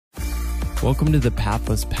Welcome to The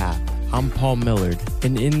Pathless Path. I'm Paul Millard,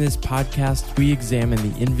 and in this podcast, we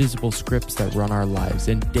examine the invisible scripts that run our lives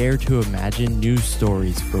and dare to imagine new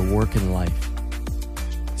stories for work and life.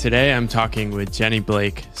 Today, I'm talking with Jenny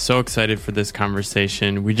Blake. So excited for this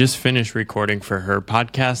conversation. We just finished recording for her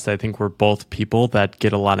podcast. I think we're both people that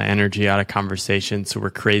get a lot of energy out of conversation, so we're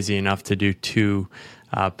crazy enough to do two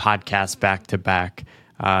podcasts back to back.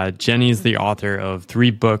 Jenny is the author of 3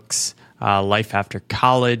 books, Life After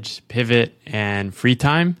College, Pivot, and Free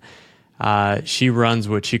Time. She runs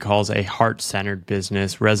what she calls a heart-centered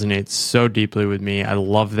business, resonates so deeply with me. I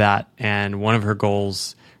love that. And one of her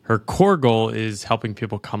goals, her core goal, is helping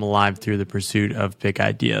people come alive through the pursuit of big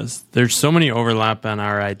ideas. There's so many overlap on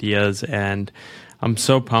our ideas, and I'm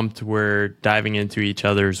so pumped we're diving into each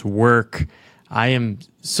other's work. I am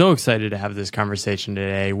so excited to have this conversation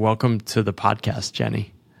today. Welcome to the podcast,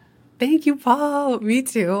 Jenny. Thank you, Paul. Me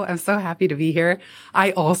too. I'm so happy to be here.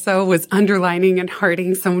 I also was underlining and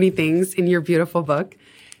hearting so many things in your beautiful book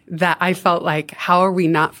that I felt like, how are we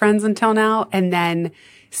not friends until now? And then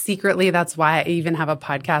secretly, that's why I even have a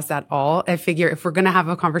podcast at all. I figure if we're going to have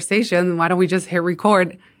a conversation, why don't we just hit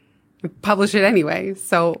record and publish it anyway?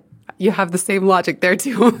 So you have the same logic there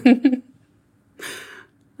too.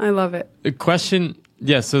 I love it. The question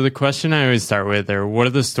I always start with are, what are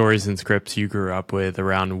the stories and scripts you grew up with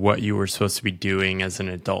around what you were supposed to be doing as an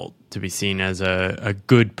adult to be seen as a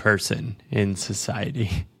good person in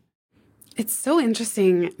society? It's so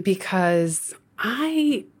interesting because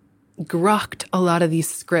I grucked a lot of these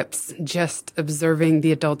scripts just observing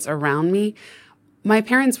the adults around me. My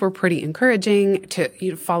parents were pretty encouraging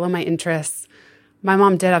to follow my interests. My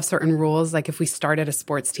mom did have certain rules, like if we started a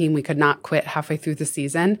sports team, we could not quit halfway through the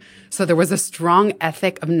season. So there was a strong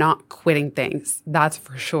ethic of not quitting things, that's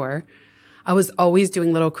for sure. I was always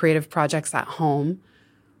doing little creative projects at home,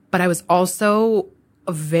 but I was also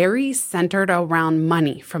very centered around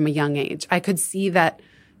money from a young age. I could see that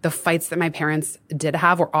the fights that my parents did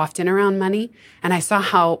have were often around money, and I saw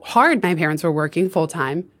how hard my parents were working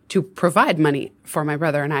full-time to provide money for my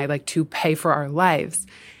brother and I, like to pay for our lives.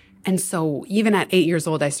 And so even at 8 years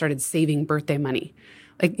old, I started saving birthday money.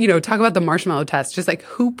 Like, talk about the marshmallow test. Just like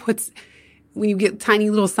when you get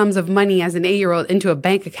tiny little sums of money as an 8-year-old into a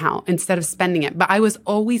bank account instead of spending it. But I was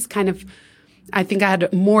always I think I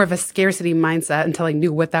had more of a scarcity mindset until I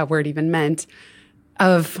knew what that word even meant,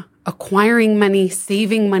 of acquiring money,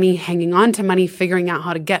 saving money, hanging on to money, figuring out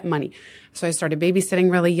how to get money. So I started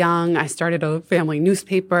babysitting really young. I started a family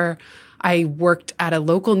newspaper. I worked at a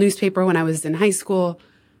local newspaper when I was in high school.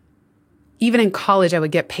 Even in college, I would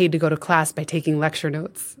get paid to go to class by taking lecture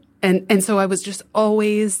notes. And so I was just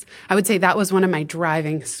always, I would say that was one of my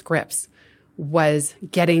driving scripts, was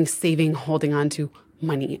getting, saving, holding on to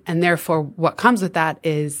money. And therefore, what comes with that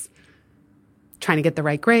is trying to get the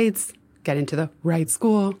right grades, get into the right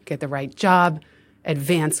school, get the right job,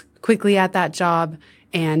 advance quickly at that job,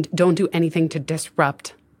 and don't do anything to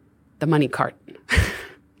disrupt the money cart,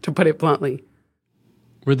 to put it bluntly.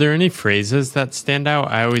 Were there any phrases that stand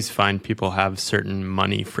out? I always find people have certain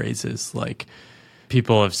money phrases, like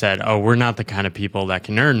people have said, oh, we're not the kind of people that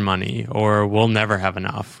can earn money, or we'll never have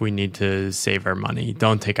enough. We need to save our money.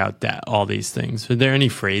 Don't take out debt, all these things. Are there any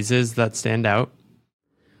phrases that stand out?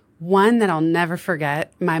 One that I'll never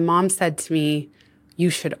forget, my mom said to me,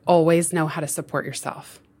 you should always know how to support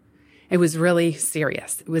yourself. It was really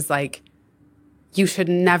serious. It was like, you should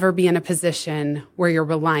never be in a position where you're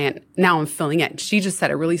reliant. Now I'm filling it. She just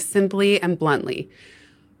said it really simply and bluntly.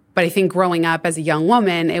 But I think growing up as a young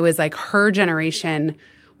woman, it was like her generation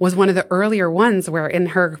was one of the earlier ones where in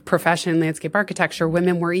her profession, landscape architecture,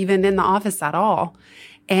 women were even in the office at all.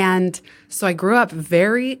 And so I grew up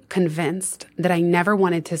very convinced that I never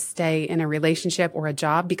wanted to stay in a relationship or a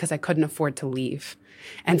job because I couldn't afford to leave.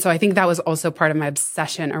 And so I think that was also part of my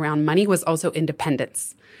obsession around money, was also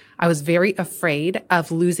independence. I was very afraid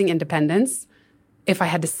of losing independence if I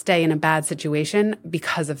had to stay in a bad situation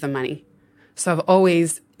because of the money. So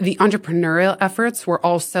the entrepreneurial efforts were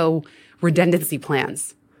also redundancy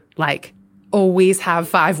plans, like always have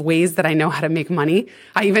 5 ways that I know how to make money.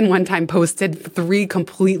 I even one time posted 3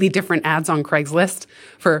 completely different ads on Craigslist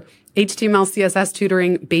for HTML, CSS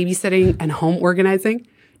tutoring, babysitting, and home organizing,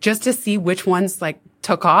 just to see which ones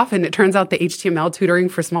took off. And it turns out the HTML tutoring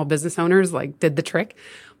for small business owners did the trick.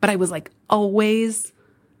 But I was always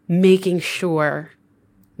making sure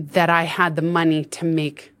that I had the money to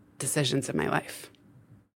make decisions in my life.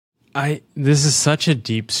 This is such a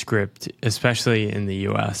deep script, especially in the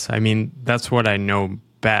US. I mean, that's what I know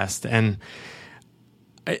best. And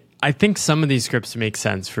I think some of these scripts make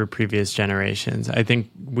sense for previous generations. I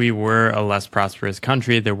think we were a less prosperous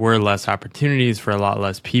country. There were less opportunities for a lot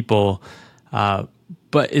less people.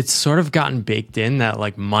 But it's sort of gotten baked in that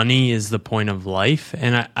like money is the point of life.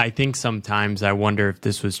 And I think sometimes I wonder if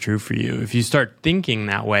this was true for you. If you start thinking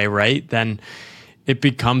that way, right, then it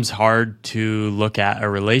becomes hard to look at a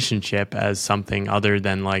relationship as something other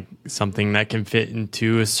than like something that can fit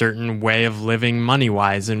into a certain way of living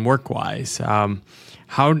money-wise and work-wise.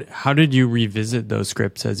 How did you revisit those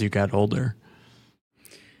scripts as you got older?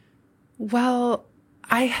 Well,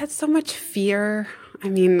 I had so much fear. I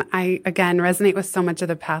mean, I, again, resonate with so much of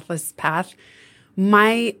the pathless path.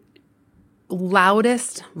 My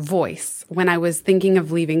loudest voice when I was thinking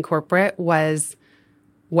of leaving corporate was,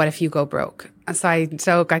 what if you go broke? So I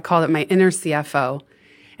joke, I called it my inner CFO.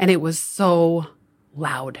 And it was so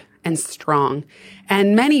loud and strong.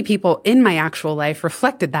 And many people in my actual life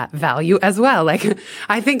reflected that value as well. Like,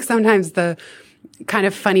 I think sometimes the kind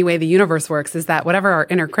of funny way the universe works is that whatever our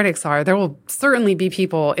inner critics are, there will certainly be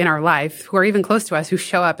people in our life who are even close to us who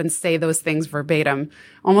show up and say those things verbatim,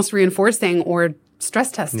 almost reinforcing or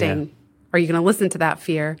stress testing. Yeah. Are you going to listen to that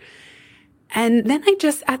fear? And then I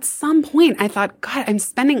just, at some point, I thought, God, I'm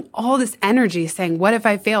spending all this energy saying, what if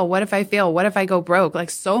I fail? What if I fail? What if I go broke? Like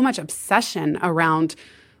so much obsession around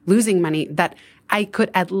losing money that I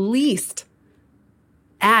could at least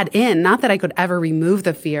add in, not that I could ever remove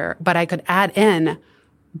the fear, but I could add in,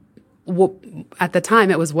 at the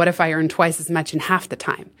time, it was, what if I earn twice as much in half the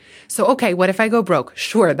time? So, okay, what if I go broke?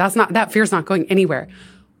 Sure, that fear's not going anywhere.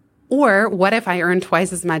 Or what if I earn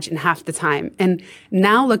twice as much in half the time? And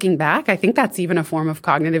now looking back, I think that's even a form of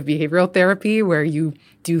cognitive behavioral therapy where you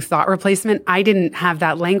do thought replacement. I didn't have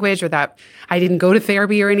that language or that I didn't go to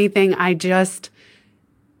therapy or anything. I just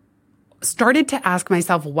started to ask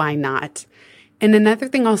myself, why not? And another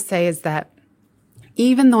thing I'll say is that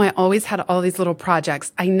even though I always had all these little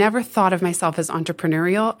projects, I never thought of myself as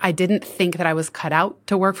entrepreneurial. I didn't think that I was cut out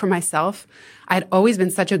to work for myself. I'd always been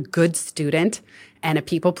such a good student and a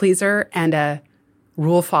people pleaser and a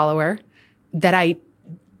rule follower that I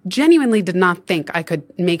genuinely did not think I could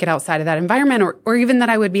make it outside of that environment or even that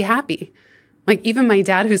I would be happy. Like even my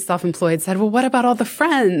dad, who's self-employed, said, well, what about all the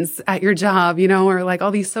friends at your job, or like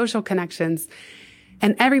all these social connections?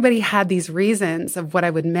 And everybody had these reasons of what I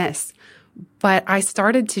would miss. But I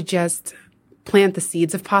started to just plant the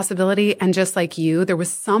seeds of possibility. And just like you, there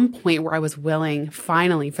was some point where I was willing,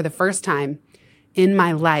 finally, for the first time in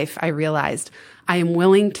my life, I realized I am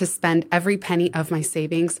willing to spend every penny of my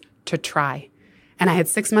savings to try. And I had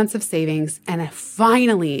 6 months of savings. And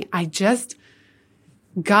finally, I just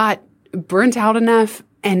got burnt out enough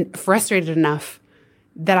and frustrated enough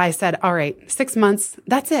that I said, all right, 6 months,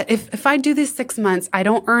 that's it. If I do these 6 months, I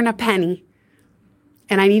don't earn a penny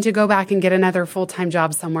and I need to go back and get another full-time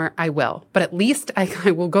job somewhere, I will. But at least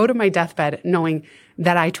I will go to my deathbed knowing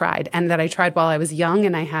that I tried and that I tried while I was young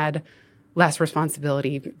and I had less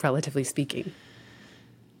responsibility, relatively speaking.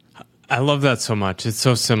 I love that so much. It's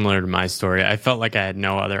so similar to my story. I felt like I had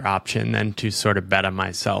no other option than to sort of bet on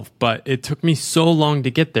myself. But it took me so long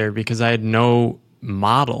to get there because I had no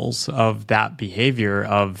models of that behavior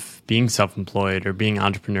of being self-employed or being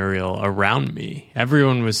entrepreneurial around me.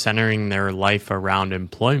 Everyone was centering their life around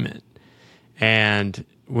employment. And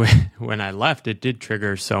when I left, it did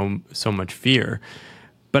trigger so much fear.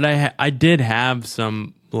 But I did have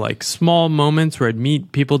some like small moments where I'd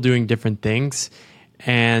meet people doing different things.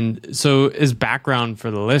 And so as background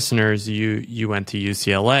for the listeners, you went to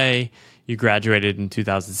UCLA, you graduated in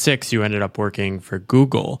 2006, you ended up working for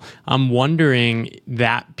Google. I'm wondering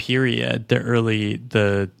that period,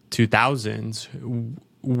 the 2000s,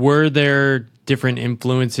 were there different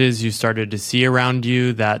influences you started to see around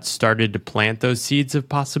you that started to plant those seeds of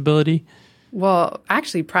possibility? Well,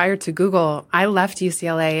 actually, prior to Google, I left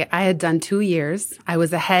UCLA. I had done 2 years. I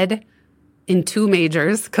was ahead in 2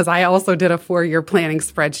 majors because I also did a 4-year planning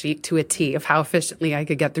spreadsheet to a T of how efficiently I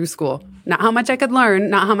could get through school. Not how much I could learn,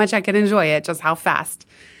 not how much I could enjoy it, just how fast.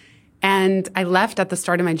 And I left at the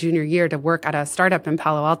start of my junior year to work at a startup in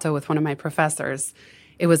Palo Alto with one of my professors.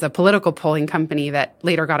 It was a political polling company that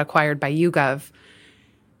later got acquired by YouGov.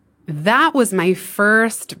 That was my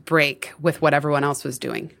first break with what everyone else was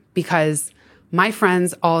doing because my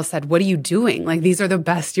friends all said, what are you doing? Like, these are the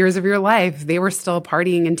best years of your life. They were still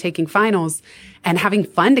partying and taking finals and having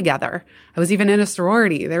fun together. I was even in a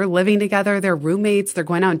sorority. They're living together. They're roommates. They're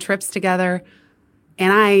going on trips together.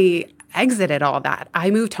 And I exited all that. I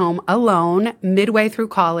moved home alone midway through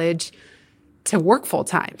college to work full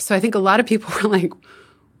time. So I think a lot of people were like,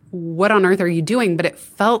 what on earth are you doing? But it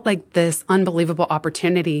felt like this unbelievable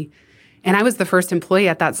opportunity. And I was the first employee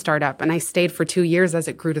at that startup, and I stayed for 2 years as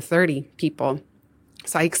it grew to 30 people.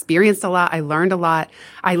 So I experienced a lot. I learned a lot.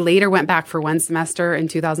 I later went back for 1 semester in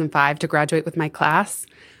 2005 to graduate with my class.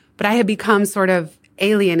 but I had become sort of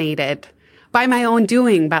alienated by my own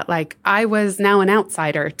doing. But like I was now an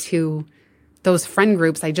outsider to those friend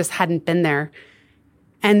groups. I just hadn't been there.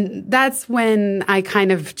 And that's when I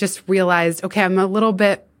kind of just realized, okay, I'm a little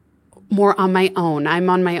bit more on my own.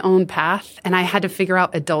 I'm on my own path. And I had to figure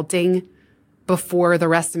out adulting before the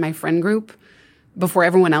rest of my friend group, before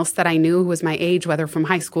everyone else that I knew who was my age, whether from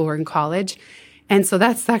high school or in college. And so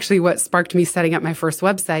that's actually what sparked me setting up my first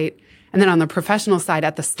website. And then on the professional side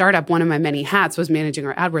at the startup, one of my many hats was managing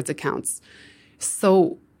our AdWords accounts.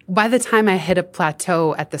 So by the time I hit a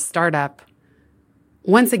plateau at the startup,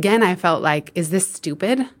 once again, I felt like, is this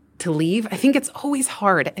stupid to leave? I think it's always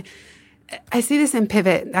hard. I see this in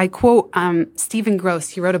Pivot. I quote Stephen Gross.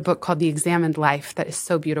 He wrote a book called The Examined Life that is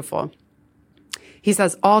so beautiful. He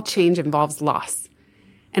says, all change involves loss.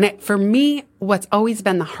 And for me, what's always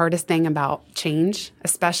been the hardest thing about change,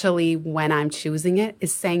 especially when I'm choosing it,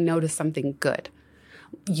 is saying no to something good.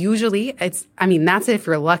 Usually that's if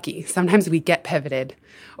you're lucky. Sometimes we get pivoted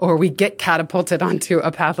or we get catapulted onto a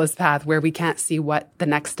pathless path where we can't see what the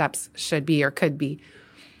next steps should be or could be.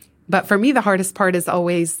 But for me, the hardest part is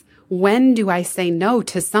always, when do I say no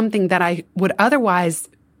to something that I would otherwise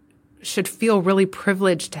should feel really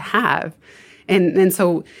privileged to have? And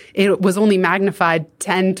so it was only magnified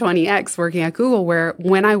 10, 20x working at Google, where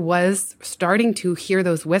when I was starting to hear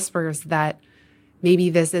those whispers that maybe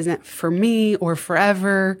this isn't for me or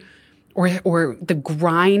forever, or the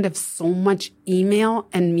grind of so much email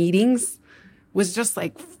and meetings was just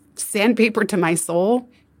like sandpaper to my soul.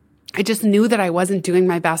 I just knew that I wasn't doing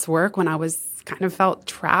my best work when I was kind of felt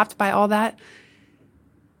trapped by all that.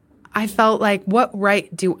 I felt like, what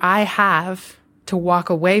right do I have to walk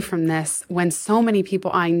away from this when so many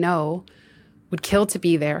people I know would kill to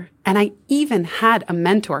be there? And I even had a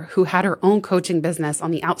mentor who had her own coaching business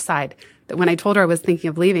on the outside that when I told her I was thinking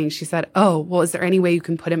of leaving, she said, oh, well, is there any way you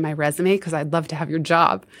can put in my resume? Because I'd love to have your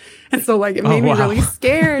job. And so like it made me really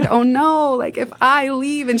scared. Oh no, like if I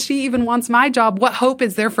leave and she even wants my job, what hope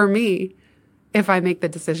is there for me if I make the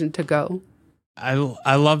decision to go?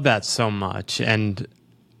 I love that so much. And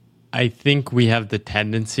I think we have the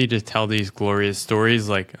tendency to tell these glorious stories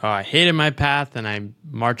like, oh, I hated my path and I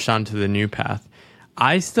marched on to the new path.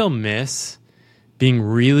 I still miss being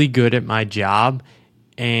really good at my job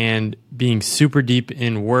and being super deep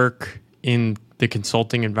in work in the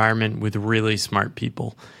consulting environment with really smart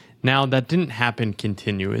people. Now, that didn't happen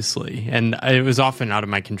continuously, and it was often out of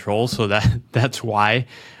my control, so that's why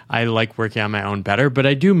I like working on my own better. But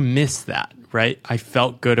I do miss that, right? I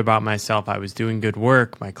felt good about myself. I was doing good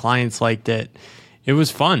work. My clients liked it. It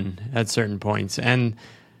was fun at certain points, and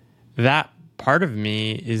that part of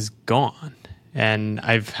me is gone. And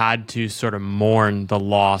I've had to sort of mourn the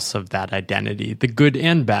loss of that identity, the good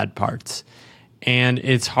and bad parts. And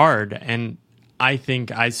it's hard. And I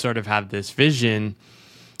think I sort of have this vision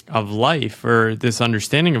of life, or this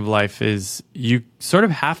understanding of life, is you sort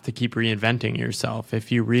of have to keep reinventing yourself.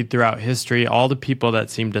 If you read throughout history, all the people that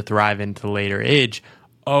seem to thrive into later age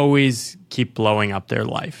always keep blowing up their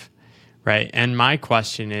life, right? And my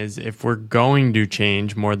question is, if we're going to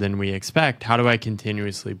change more than we expect, how do I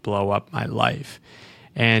continuously blow up my life?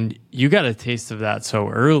 And you got a taste of that so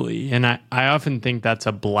early. And I often think that's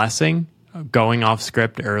a blessing, going off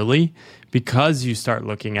script early, because you start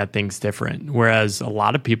looking at things different. Whereas a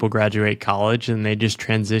lot of people graduate college and they just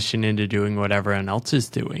transition into doing what everyone else is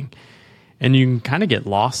doing. And you can kind of get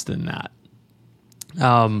lost in that.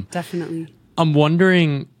 Definitely. I'm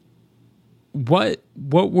wondering, what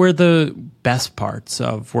were the best parts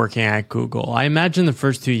of working at Google? I imagine the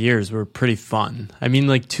first 2 years were pretty fun. I mean,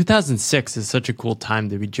 like 2006 is such a cool time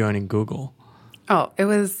to be joining Google. Oh, it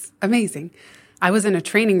was amazing. I was in a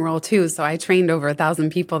training role too, so I trained over 1,000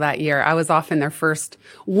 people that year. I was often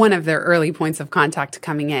one of their early points of contact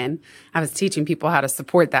coming in. I was teaching people how to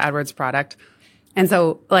support the AdWords product. And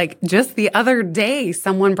so like just the other day,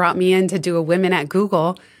 someone brought me in to do a Women at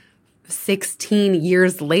Google 16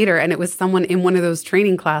 years later, and it was someone in one of those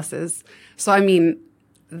training classes. So, I mean,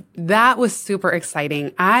 that was super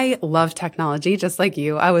exciting. I love technology, just like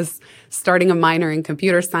you. I was starting a minor in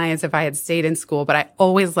computer science if I had stayed in school, but I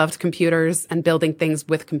always loved computers and building things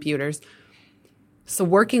with computers. So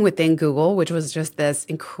working within Google, which was just this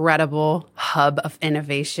incredible hub of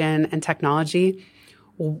innovation and technology,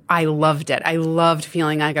 I loved it. I loved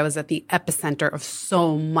feeling like I was at the epicenter of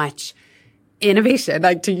so much innovation,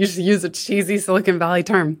 like to use a cheesy Silicon Valley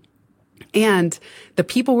term. And the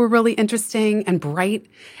people were really interesting and bright.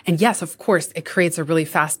 And yes, of course, it creates a really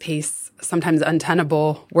fast-paced, sometimes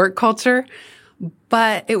untenable work culture.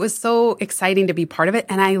 But it was so exciting to be part of it.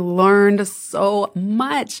 And I learned so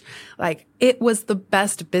much. Like, it was the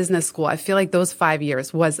best business school. I feel like those 5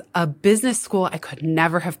 years was a business school I could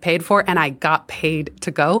never have paid for. And I got paid to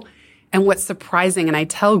go. And what's surprising, and I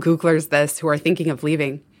tell Googlers this who are thinking of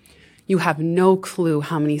leaving, you have no clue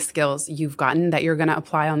how many skills you've gotten that you're going to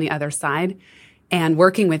apply on the other side. And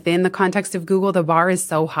working within the context of Google, the bar is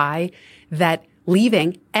so high that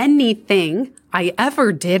leaving anything I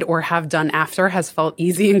ever did or have done after has felt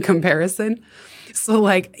easy in comparison. So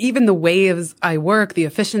like even the ways I work, the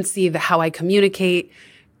efficiency, how I communicate,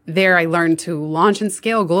 there I learned to launch and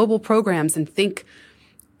scale global programs and think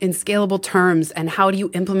in scalable terms. And how do you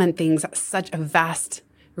implement things at such a vast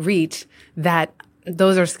reach that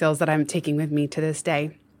those are skills that I'm taking with me to this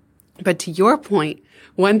day. But to your point,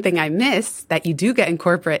 one thing I miss that you do get in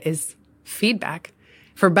corporate is feedback,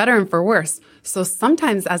 for better and for worse. So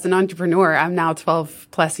sometimes as an entrepreneur, I'm now 12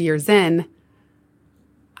 plus years in,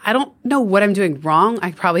 I don't know what I'm doing wrong.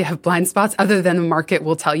 I probably have blind spots other than the market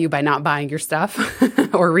will tell you by not buying your stuff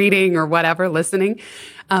or reading or whatever, listening.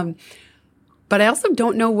 But I also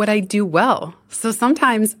don't know what I do well. So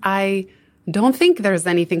sometimes I don't think there's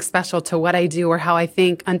anything special to what I do or how I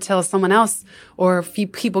think until someone else or a few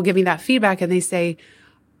people give me that feedback and they say,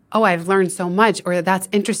 oh, I've learned so much, or that's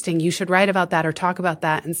interesting. You should write about that or talk about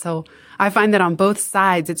that. And so I find that on both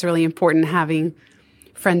sides, it's really important having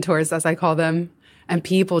friendtors, as I call them, and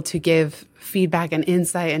people to give feedback and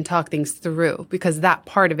insight and talk things through, because that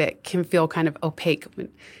part of it can feel kind of opaque.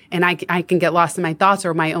 And I can get lost in my thoughts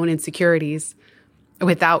or my own insecurities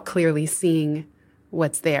without clearly seeing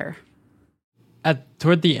what's there.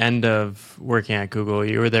 Toward the end of working at Google,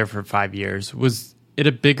 you were there for 5 years. Was it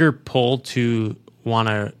a bigger pull to want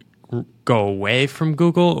to go away from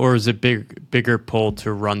Google, or is it bigger pull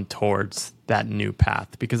to run towards that new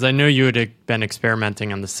path? Because I know you had been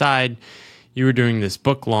experimenting on the side. You were doing this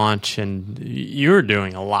book launch, and you were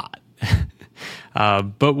doing a lot.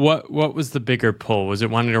 But what was the bigger pull? Was it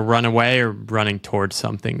wanting to run away or running towards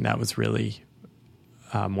something that was really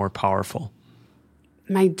more powerful?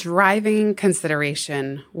 My driving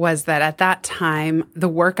consideration was that at that time, the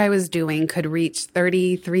work I was doing could reach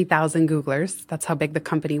 33,000 Googlers. That's how big the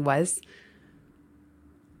company was.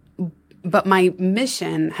 But my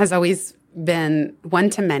mission has always been one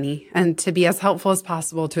to many and to be as helpful as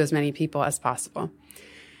possible to as many people as possible.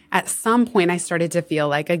 At some point, I started to feel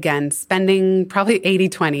like, again, spending probably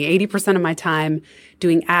 80-20, 80% of my time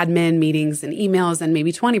doing admin meetings and emails, and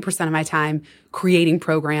maybe 20% of my time creating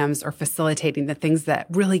programs or facilitating the things that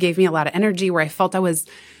really gave me a lot of energy, where I felt I was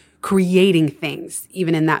creating things,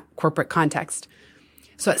 even in that corporate context.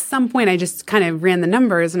 So at some point, I just kind of ran the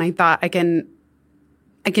numbers and I thought I can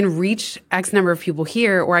reach X number of people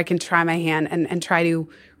here, or I can try my hand and try to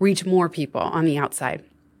reach more people on the outside.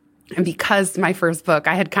 And because my first book,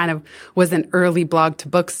 I had kind of was an early blog to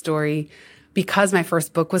book story, because my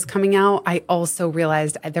first book was coming out, I also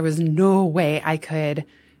realized there was no way I could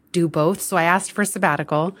do both. So I asked for a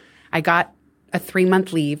sabbatical. I got a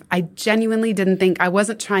 3-month leave. I genuinely didn't think, I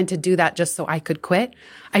wasn't trying to do that just so I could quit.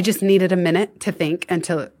 I just needed a minute to think and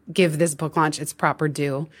to give this book launch its proper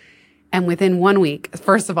due. And within 1 week,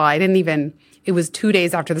 first of all, it was 2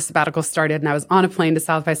 days after the sabbatical started, and I was on a plane to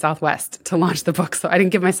South by Southwest to launch the book. So I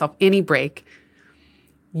didn't give myself any break.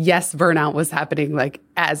 Yes, burnout was happening, like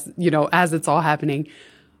as it's all happening.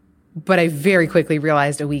 But I very quickly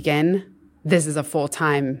realized a week in, this is a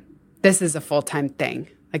full-time thing,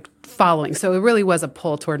 like following. So it really was a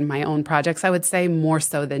pull toward my own projects, I would say, more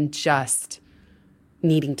so than just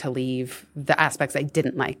needing to leave the aspects I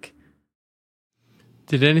didn't like.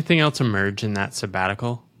 Did anything else emerge in that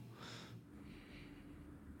sabbatical?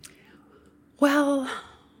 Well,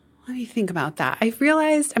 let me think about that. I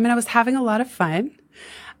realized, I was having a lot of fun.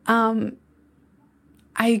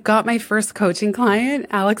 I got my first coaching client,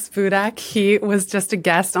 Alex Budak. He was just a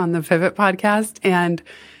guest on the Pivot podcast, and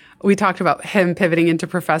we talked about him pivoting into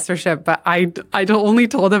professorship, but I only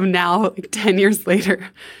told him now, like 10 years later,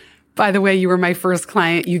 by the way, you were my first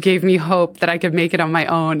client. You gave me hope that I could make it on my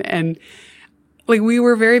own. And like, we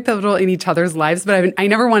were very pivotal in each other's lives, but I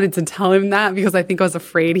never wanted to tell him that because I think I was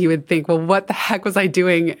afraid he would think, well, what the heck was I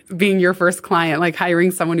doing being your first client, like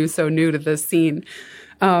hiring someone who's so new to this scene?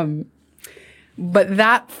 But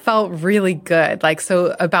that felt really good. Like,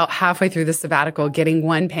 so about halfway through the sabbatical, getting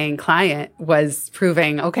one paying client was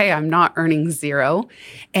proving, okay, I'm not earning zero.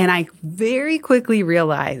 And I very quickly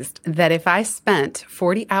realized that if I spent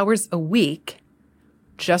 40 hours a week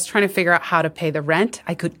just trying to figure out how to pay the rent,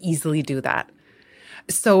 I could easily do that.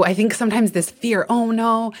 So I think sometimes this fear, oh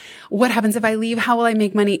no, what happens if I leave? How will I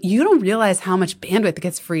make money? You don't realize how much bandwidth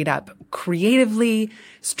gets freed up creatively,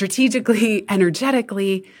 strategically,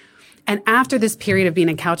 energetically. And after this period of being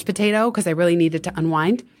a couch potato, because I really needed to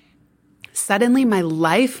unwind, suddenly my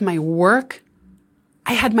life, my work,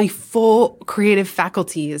 I had my full creative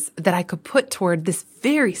faculties that I could put toward this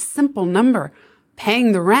very simple number,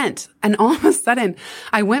 paying the rent. And all of a sudden,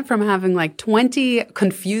 I went from having like 20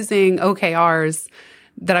 confusing OKRs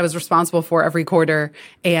that I was responsible for every quarter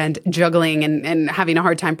and juggling and having a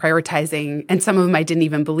hard time prioritizing. And some of them I didn't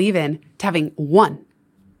even believe in, to having one,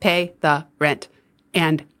 pay the rent.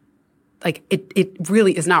 And like it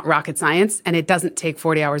really is not rocket science, and it doesn't take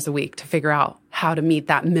 40 hours a week to figure out how to meet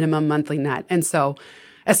that minimum monthly net. And so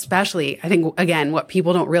especially, I think, again, what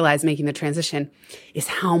people don't realize making the transition is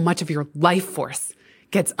how much of your life force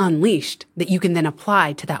gets unleashed that you can then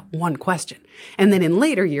apply to that one question. And then in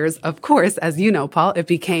later years, of course, as you know, Paul, it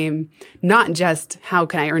became not just how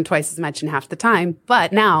can I earn twice as much in half the time,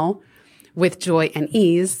 but now with joy and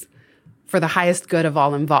ease for the highest good of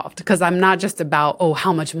all involved. Because I'm not just about, oh,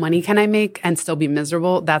 how much money can I make and still be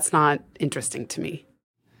miserable? That's not interesting to me.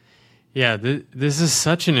 Yeah, this is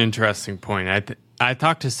such an interesting point. I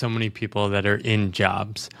talk to so many people that are in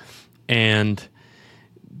jobs, and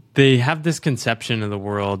they have this conception of the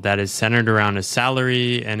world that is centered around a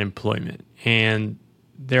salary and employment. And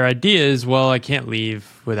their idea is, well, I can't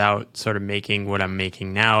leave without sort of making what I'm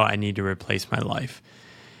making now. I need to replace my life.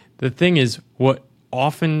 The thing is, what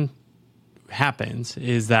often happens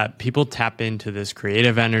is that people tap into this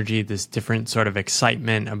creative energy, this different sort of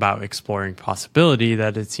excitement about exploring possibility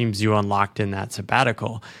that it seems you unlocked in that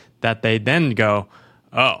sabbatical, that they then go,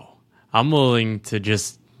 oh, I'm willing to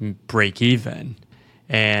just break even,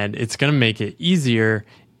 and it's going to make it easier.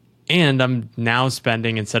 And I'm now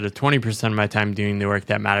spending, instead of 20% of my time doing the work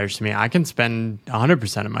that matters to me, I can spend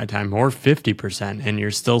 100% of my time or 50%, and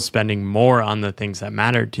you're still spending more on the things that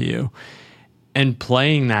matter to you. And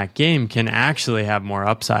playing that game can actually have more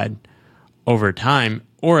upside over time,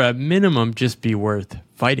 or at minimum just be worth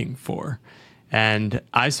fighting for. And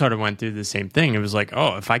I sort of went through the same thing. It was like,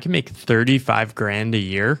 oh, if I can make 35 grand a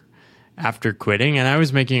year after quitting, and I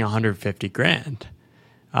was making 150 grand,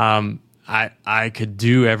 I could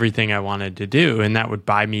do everything I wanted to do, and that would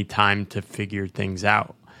buy me time to figure things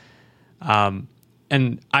out.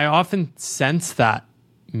 And I often sense that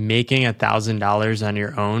making $1,000 on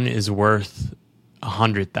your own is worth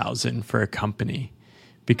 100,000 for a company,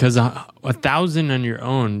 because 1,000 on your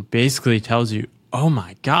own basically tells you, oh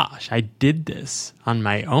my gosh, I did this on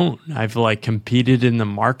my own. I've like competed in the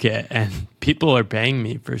market and people are paying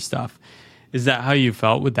me for stuff. Is that how you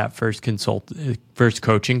felt with that first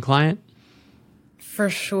coaching client? For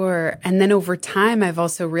sure. And then over time, I've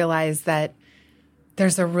also realized that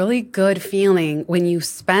there's a really good feeling when you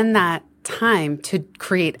spend that time to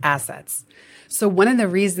create assets. So one of the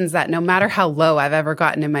reasons that no matter how low I've ever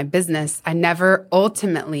gotten in my business, I never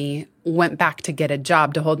ultimately went back to get a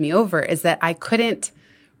job to hold me over is that I couldn't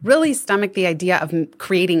really stomach the idea of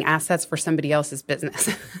creating assets for somebody else's business.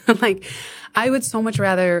 Like, I would so much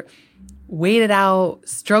rather wait it out,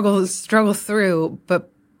 struggle through, but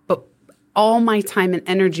all my time and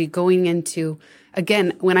energy going into,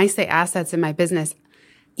 again, when I say assets in my business,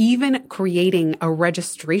 even creating a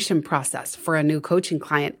registration process for a new coaching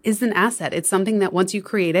client is an asset. It's something that once you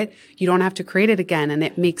create it, you don't have to create it again. And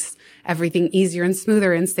it makes everything easier and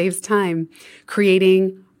smoother and saves time.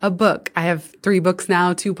 Creating a book. I have 3 books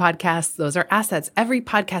now, 2 podcasts. Those are assets. Every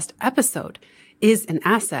podcast episode is an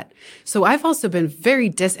asset. So I've also been very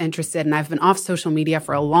disinterested, and I've been off social media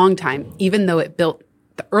for a long time, even though it built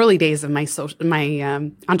the early days of my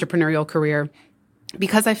entrepreneurial career,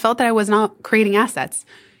 because I felt that I was not creating assets.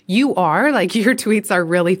 You are, like, your tweets are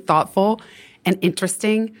really thoughtful and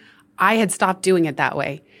interesting. I had stopped doing it that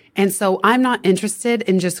way. And so I'm not interested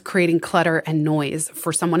in just creating clutter and noise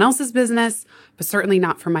for someone else's business, but certainly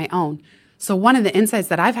not for my own. So one of the insights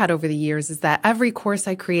that I've had over the years is that every course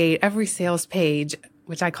I create, every sales page,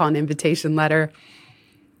 which I call an invitation letter,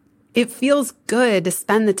 it feels good to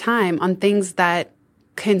spend the time on things that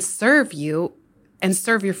can serve you and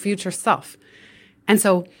serve your future self. And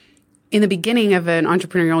so in the beginning of an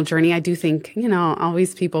entrepreneurial journey, I do think,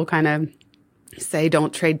 always people kind of say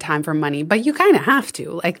don't trade time for money, but you kind of have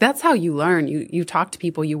to. Like, that's how you learn. You talk to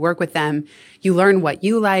people, you work with them, you learn what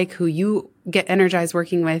you like, who you get energized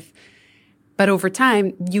working with. But over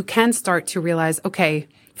time, you can start to realize, okay,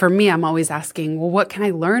 for me, I'm always asking, well, what can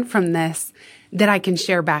I learn from this that I can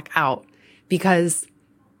share back out? Because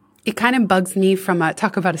it kind of bugs me from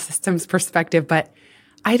talk about a systems perspective, but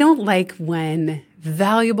I don't like when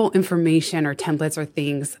valuable information or templates or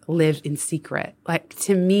things live in secret. Like,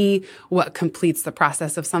 to me, what completes the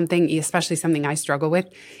process of something, especially something I struggle with,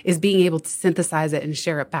 is being able to synthesize it and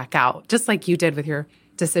share it back out, just like you did with your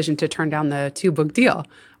decision to turn down the 2-book deal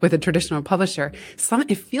with a traditional publisher.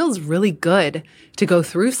 It feels really good to go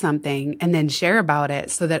through something and then share about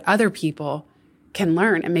it so that other people can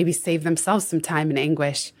learn and maybe save themselves some time and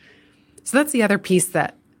anguish. So that's the other piece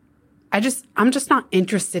that I'm just not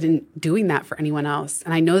interested in doing that for anyone else.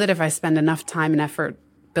 And I know that if I spend enough time and effort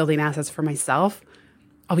building assets for myself,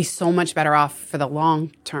 I'll be so much better off for the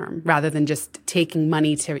long term rather than just taking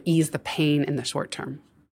money to ease the pain in the short term.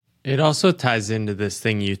 It also ties into this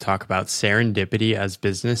thing you talk about, serendipity as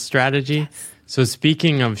business strategy. Yes. So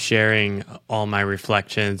speaking of sharing all my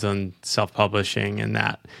reflections on self-publishing and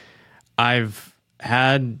that, I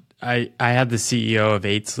had the CEO of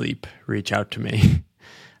 8 Sleep reach out to me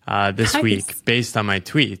this week based on my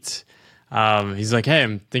tweets. He's like, hey,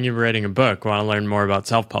 I'm thinking of writing a book. Want to learn more about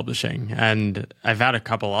self-publishing? And I've had a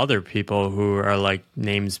couple other people who are like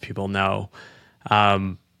names people know.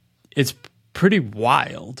 It's pretty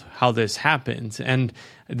wild how this happens. And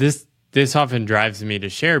this often drives me to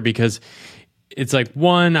share because it's like,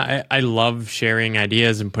 one, I love sharing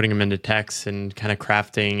ideas and putting them into text and kind of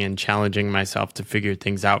crafting and challenging myself to figure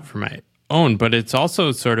things out for my own. But it's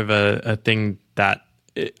also sort of a thing that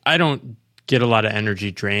I don't get a lot of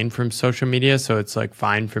energy drained from social media. So it's like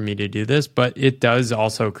fine for me to do this, but it does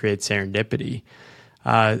also create serendipity.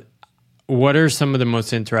 What are some of the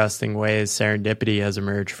most interesting ways serendipity has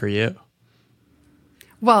emerged for you?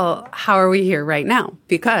 Well, how are we here right now?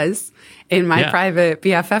 Because in my private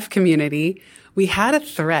BFF community, we had a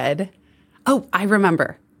thread. Oh, I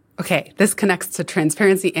remember. Okay, this connects to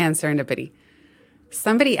transparency and serendipity.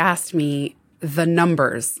 Somebody asked me the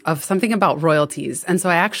numbers of something about royalties. And so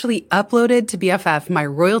I actually uploaded to BFF my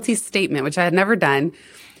royalty statement, which I had never done,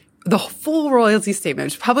 the full royalty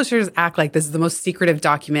statement, which publishers act like this is the most secretive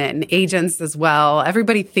document, and agents as well.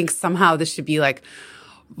 Everybody thinks somehow this should be like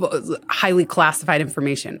highly classified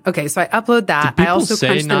information. Okay, so I upload that. I also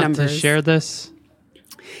crunch the numbers. To share this?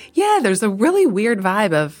 Yeah, there's a really weird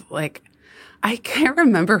vibe of like, I can't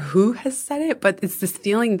remember who has said it, but it's this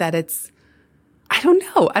feeling that it's, I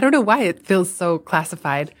don't know why it feels so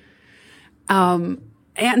classified. And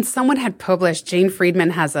someone had published, Jane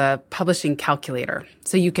Friedman has a publishing calculator.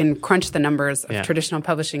 So you can crunch the numbers of traditional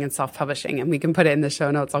publishing and self-publishing, and we can put it in the show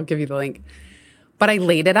notes. I'll give you the link. But I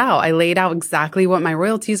laid it out. I laid out exactly what my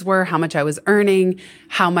royalties were, how much I was earning,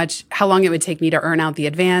 how long it would take me to earn out the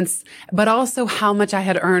advance, but also how much I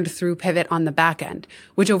had earned through Pivot on the back end,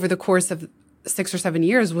 which over the course of 6 or 7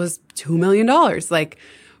 years was $2 million. Like,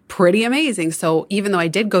 pretty amazing. So even though I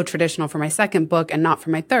did go traditional for my second book and not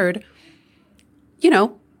for my third, you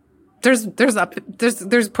know, there's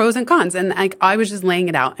pros and cons. And I was just laying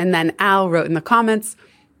it out. And then Al wrote in the comments,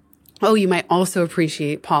 oh, you might also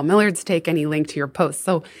appreciate Paul Millard's take, any link to your post.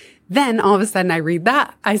 So then all of a sudden I read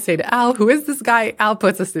that. I say to Al, who is this guy? Al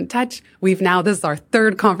puts us in touch. This is our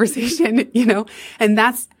third conversation, you know, and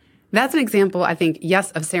that's an example, I think,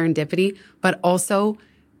 yes, of serendipity, but also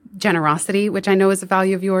generosity, which I know is a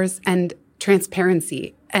value of yours, and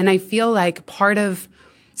transparency. And I feel like part of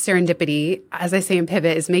serendipity, as I say in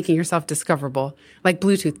Pivot, is making yourself discoverable, like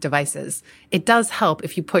Bluetooth devices. It does help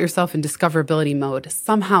if you put yourself in discoverability mode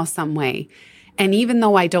somehow, some way. And even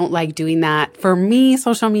though I don't like doing that, for me,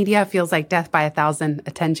 social media feels like death by 1,000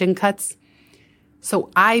 attention cuts. So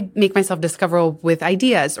I make myself discoverable with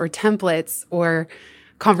ideas or templates or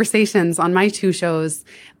conversations on my 2 shows,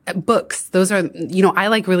 books. Those are, you know, I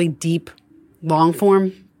like really deep, long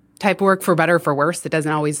form type work, for better or for worse. It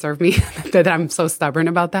doesn't always serve me that I'm so stubborn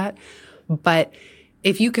about that. But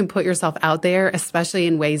if you can put yourself out there, especially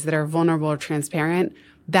in ways that are vulnerable or transparent,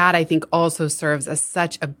 that I think also serves as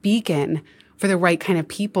such a beacon for the right kind of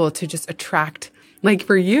people to just attract, like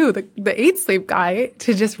for you, the 8 Sleep guy,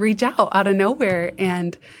 to just reach out of nowhere.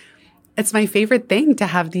 And it's my favorite thing to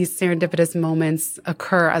have these serendipitous moments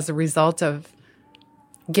occur as a result of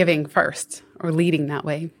giving first or leading that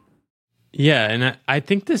way. Yeah, and I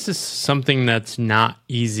think this is something that's not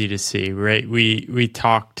easy to see, right? We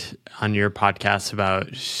talked on your podcast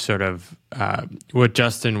about sort of what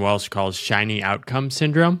Justin Welsh calls shiny outcome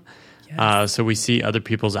syndrome. Yes. So we see other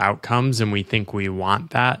people's outcomes and we think we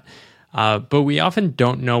want that. But we often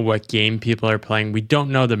don't know what game people are playing. We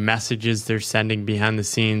don't know the messages they're sending behind the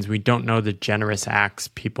scenes. We don't know the generous acts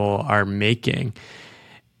people are making.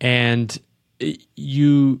 And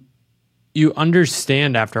you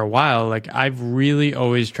understand after a while, like I've really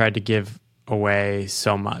always tried to give away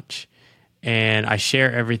so much. And I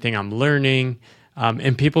share everything I'm learning.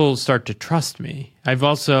 And people start to trust me. I've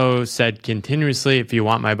also said continuously, if you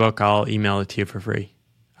want my book, I'll email it to you for free.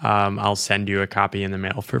 I'll send you a copy in the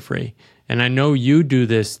mail for free. And I know you do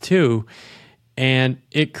this too. And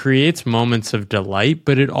it creates moments of delight,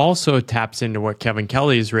 but it also taps into what Kevin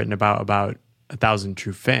Kelly has written about 1,000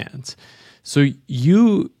 True Fans. So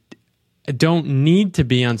you don't need to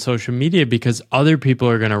be on social media because other people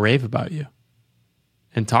are going to rave about you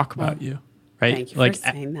and talk about you, right? Thank you for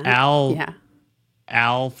saying that.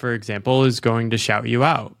 Al, for example, is going to shout you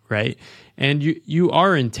out, right? And you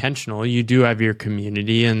are intentional. You do have your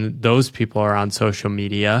community, and those people are on social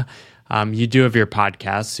media. You do have your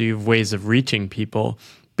podcast, so you have ways of reaching people,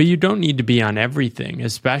 but you don't need to be on everything,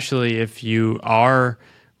 especially if you are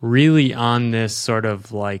really on this sort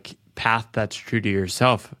of like path that's true to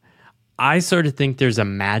yourself. I sort of think there's a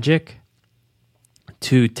magic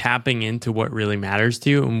to tapping into what really matters to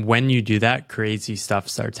you. And when you do that, crazy stuff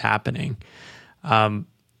starts happening.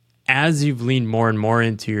 As you've leaned more and more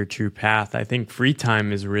into your true path, I think free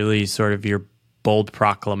time is really sort of your bold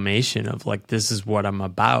proclamation of like, this is what I'm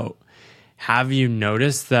about. Have you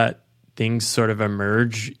noticed that things sort of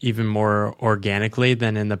emerge even more organically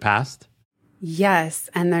than in the past? Yes.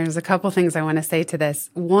 And there's a couple things I want to say to this.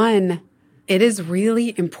 One, it is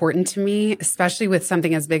really important to me, especially with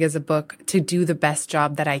something as big as a book, to do the best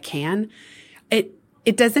job that I can.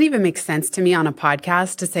 It doesn't even make sense to me on a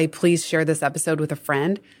podcast to say, please share this episode with a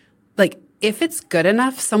friend. Like, if it's good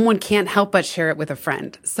enough, someone can't help but share it with a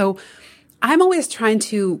friend. So I'm always trying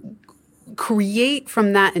to create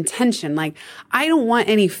from that intention. Like, I don't want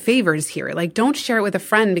any favors here. Like, don't share it with a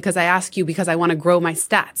friend because I ask you because I want to grow my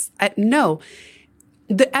stats. No.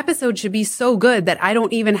 The episode should be so good that I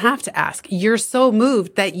don't even have to ask. You're so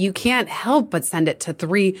moved that you can't help but send it to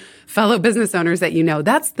 3 fellow business owners that you know.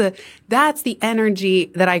 That's the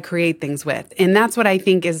energy that I create things with. And that's what I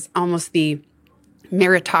think is almost the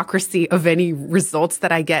meritocracy of any results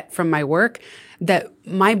that I get from my work, that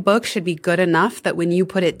my book should be good enough that when you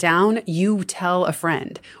put it down, you tell a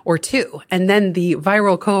friend or 2. And then the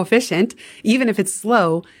viral coefficient, even if it's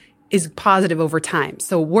slow, is positive over time.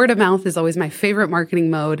 So word of mouth is always my favorite marketing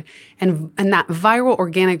mode. And that viral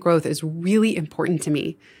organic growth is really important to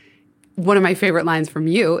me. One of my favorite lines from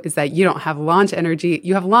you is that you don't have launch energy,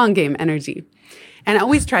 you have long game energy. And I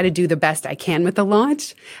always try to do the best I can with the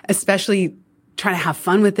launch, especially trying to have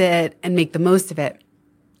fun with it and make the most of it.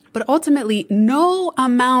 But ultimately, no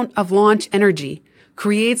amount of launch energy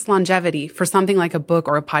creates longevity for something like a book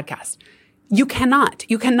or a podcast. You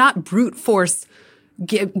cannot brute force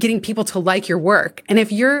getting people to like your work. And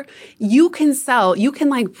if you can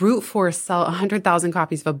like brute force sell 100,000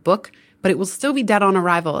 copies of a book, but it will still be dead on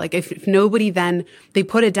arrival. Like if nobody then, they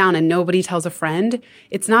put it down and nobody tells a friend,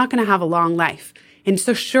 it's not going to have a long life. And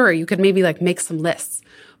so sure, you could maybe like make some lists,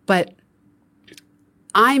 but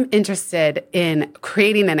I'm interested in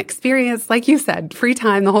creating an experience. Like you said, free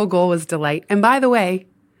time, the whole goal was delight. And by the way,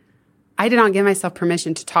 I did not give myself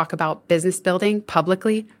permission to talk about business building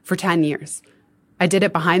publicly for 10 years. I did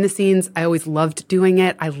it behind the scenes. I always loved doing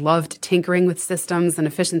it. I loved tinkering with systems and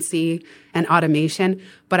efficiency and automation.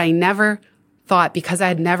 But I never thought, because I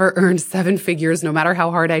had never earned 7 figures, no matter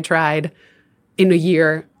how hard I tried in a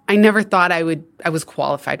year, I never thought I was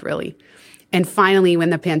qualified really. And finally, when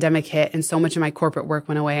the pandemic hit and so much of my corporate work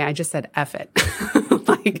went away, I just said, F it.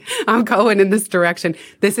 Like, I'm going in this direction.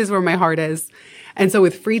 This is where my heart is. And so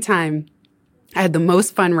with free time, I had the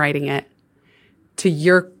most fun writing it. To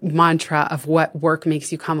your mantra of what work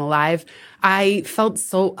makes you come alive, I felt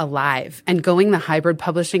so alive. And going the hybrid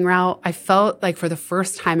publishing route, I felt like for the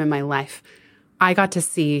first time in my life, I got to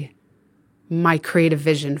see my creative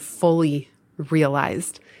vision fully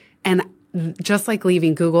realized. And just like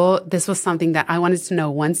leaving Google, this was something that I wanted to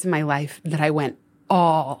know once in my life that I went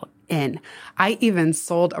all in. I even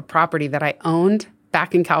sold a property that I owned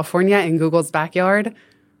back in California in Google's backyard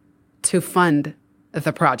to fund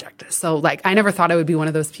the project. So like, I never thought I would be one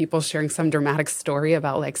of those people sharing some dramatic story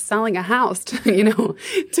about like selling a house to,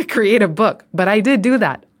 to create a book. But I did do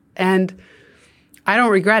that. And I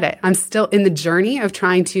don't regret it. I'm still in the journey of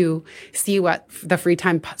trying to see what the free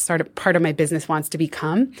time part of my business wants to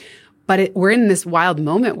become. But we're in this wild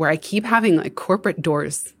moment where I keep having like corporate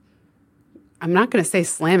doors. I'm not going to say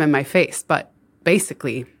slam in my face, but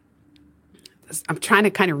basically I'm trying to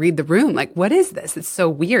kind of read the room. Like, what is this? It's so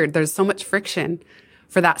weird. There's so much friction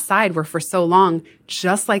for that side where for so long,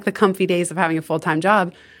 just like the comfy days of having a full-time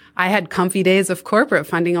job, I had comfy days of corporate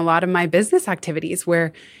funding a lot of my business activities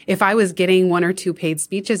where if I was getting 1 or 2 paid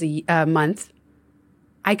speeches a month,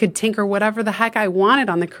 I could tinker whatever the heck I wanted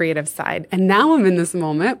on the creative side. And now I'm in this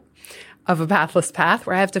moment of a pathless path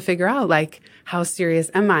where I have to figure out, like, how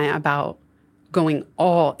serious am I about going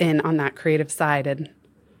all in on that creative side. And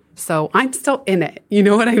so I'm still in it. You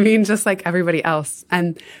know what I mean? Just like everybody else.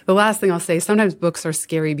 And the last thing I'll say, sometimes books are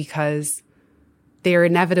scary because they're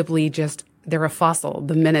inevitably they're a fossil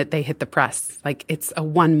the minute they hit the press. Like it's a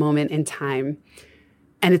one moment in time.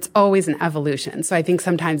 And it's always an evolution. So I think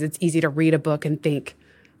sometimes it's easy to read a book and think,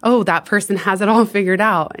 oh, that person has it all figured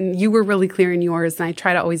out. And you were really clear in yours. And I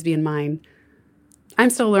try to always be in mine. I'm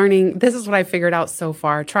still learning. This is what I figured out so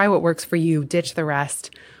far. Try what works for you. Ditch the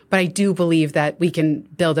rest. But I do believe that we can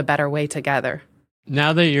build a better way together.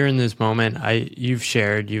 Now that you're in this moment, you've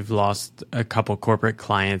shared you've lost a couple corporate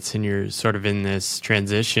clients and you're sort of in this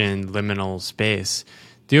transition liminal space.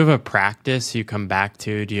 Do you have a practice you come back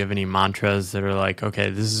to? Do you have any mantras that are like, okay,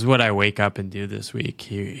 this is what I wake up and do this week.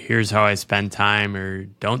 Here's how I spend time or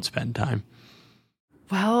don't spend time?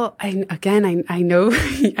 Well, I know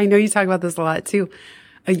I know you talk about this a lot too.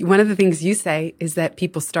 One of the things you say is that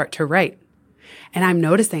people start to write. And I'm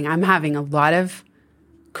noticing I'm having a lot of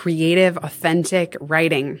creative, authentic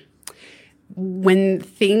writing. When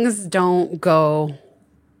things don't go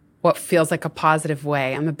what feels like a positive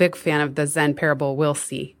way, I'm a big fan of the Zen parable, we'll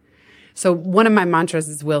see. So one of my mantras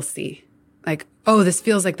is we'll see. Like, oh, this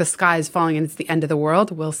feels like the sky is falling and it's the end of the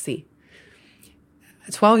world. We'll see.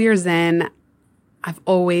 12 years in, I've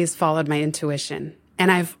always followed my intuition.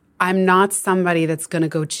 And I'm not somebody that's going to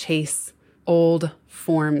go chase old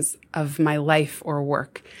forms of my life or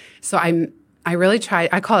work. So I really try,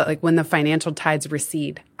 I call it like when the financial tides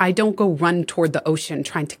recede. I don't go run toward the ocean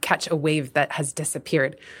trying to catch a wave that has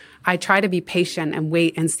disappeared. I try to be patient and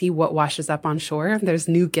wait and see what washes up on shore. There's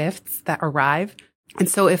new gifts that arrive. And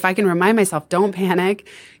so if I can remind myself, don't panic,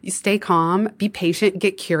 you stay calm, be patient,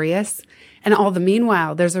 get curious. And all the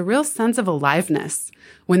meanwhile, there's a real sense of aliveness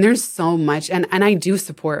when there's so much. And I do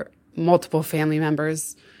support multiple family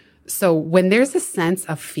members. So when there's a sense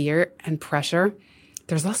of fear and pressure,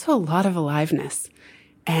 there's also a lot of aliveness.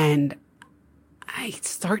 And I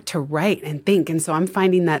start to write and think. And so I'm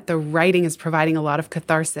finding that the writing is providing a lot of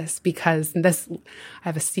catharsis because I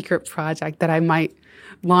have a secret project that I might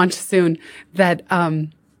launch soon that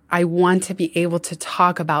I want to be able to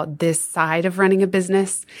talk about this side of running a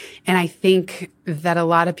business. And I think that a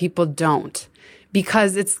lot of people don't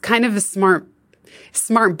because it's kind of a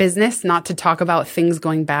smart business not to talk about things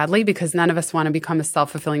going badly because none of us want to become a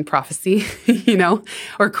self-fulfilling prophecy,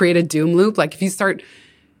 or create a doom loop. Like if you start,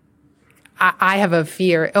 I have a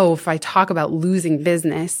fear, if I talk about losing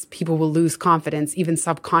business, people will lose confidence even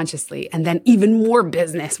subconsciously. And then even more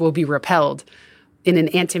business will be repelled in an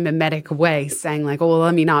anti-mimetic way, saying like, well,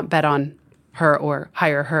 let me not bet on her or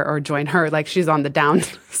hire her or join her. Like she's on the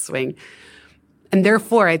downswing. And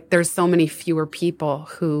therefore, there's so many fewer people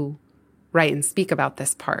who write and speak about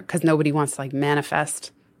this part because nobody wants to like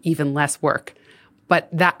manifest even less work. But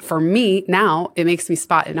that for me now, it makes me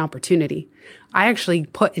spot an opportunity. I actually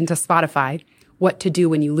put into Spotify what to do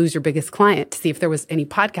when you lose your biggest client to see if there was any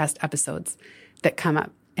podcast episodes that come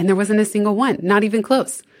up. And there wasn't a single one, not even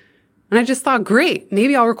close. And I just thought, great,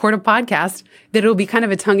 maybe I'll record a podcast that it'll be kind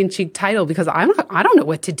of a tongue-in-cheek title because I don't know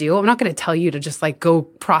what to do. I'm not going to tell you to just like go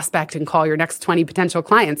prospect and call your next 20 potential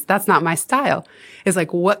clients. That's not my style. It's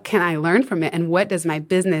like, what can I learn from it? And what does my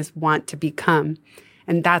business want to become?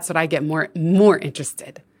 And that's what I get more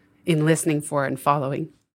interested in listening for and following.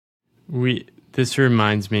 This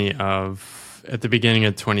reminds me of at the beginning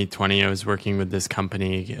of 2020, I was working with this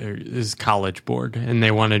company, this college board, and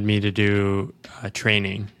they wanted me to do a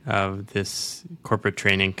training of this corporate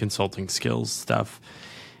training, consulting skills stuff.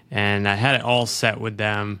 And I had it all set with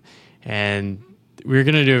them, and we were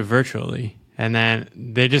going to do it virtually. And then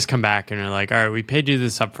they just come back and are like, all right, we paid you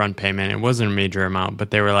this upfront payment. It wasn't a major amount,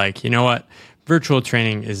 but they were like, you know what? Virtual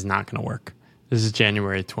training is not going to work. This is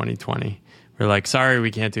January 2020. We're like, sorry,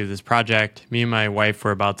 we can't do this project. Me and my wife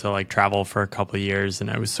were about to like travel for a couple of years,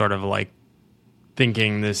 and I was sort of like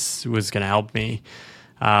thinking this was going to help me.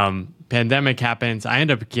 Pandemic happens. I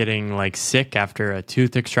end up getting like sick after a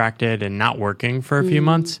tooth extracted and not working for a few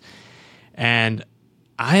months. And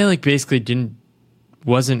I like basically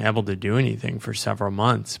wasn't able to do anything for several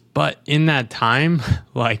months. But in that time,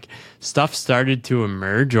 like stuff started to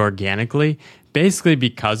emerge organically, basically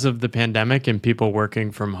because of the pandemic and people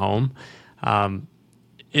working from home.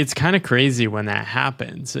 It's kind of crazy when that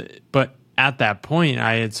happens. But at that point,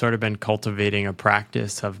 I had sort of been cultivating a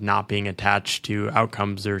practice of not being attached to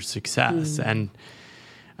outcomes or success. And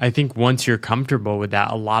I think once you're comfortable with that,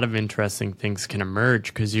 a lot of interesting things can emerge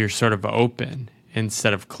because you're sort of open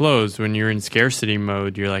instead of closed. When you're in scarcity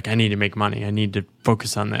mode, you're like, I need to make money. I need to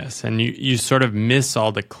focus on this. And you sort of miss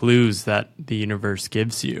all the clues that the universe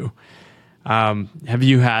gives you. Have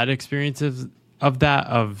you had experiences of that,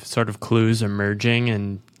 of sort of clues emerging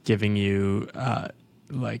and giving you,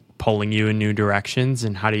 like pulling you in new directions?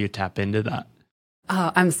 And how do you tap into that?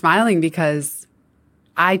 I'm smiling because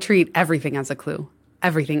I treat everything as a clue.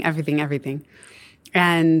 Everything, everything, everything.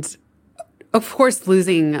 And of course,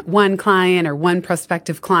 losing one client or one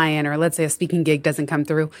prospective client, or let's say a speaking gig doesn't come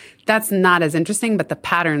through, that's not as interesting, but the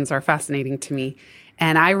patterns are fascinating to me.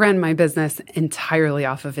 And I run my business entirely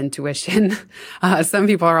off of intuition. Some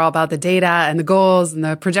people are all about the data and the goals and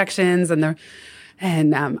the projections and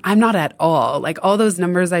I'm not at all. Like all those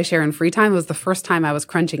numbers I share in free time was the first time I was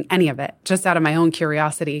crunching any of it, just out of my own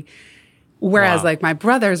curiosity. Whereas like my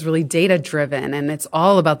brother's really data driven and it's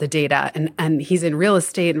all about the data and he's in real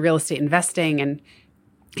estate and real estate investing and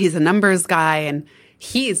he's a numbers guy and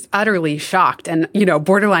he's utterly shocked and,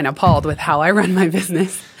 borderline appalled with how I run my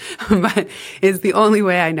business, but it's the only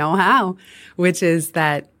way I know how, which is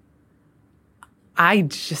that I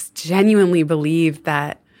just genuinely believe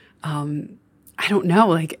that, I don't know,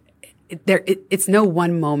 like it's no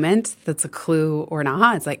one moment that's a clue or an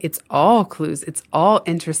aha. It's like, it's all clues. It's all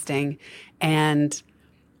interesting. And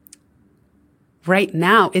right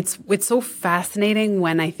now it's so fascinating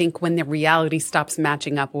when the reality stops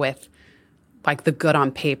matching up with like the good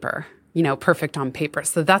on paper, perfect on paper.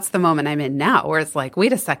 So that's the moment I'm in now where it's like,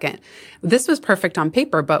 wait a second, this was perfect on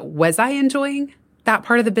paper, but was I enjoying that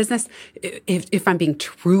part of the business? If I'm being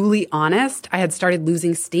truly honest, I had started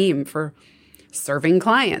losing steam for serving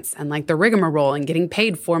clients and like the rigmarole and getting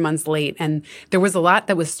paid 4 months late. And there was a lot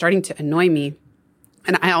that was starting to annoy me.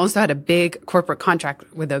 And I also had a big corporate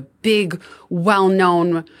contract with a big,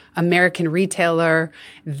 well-known American retailer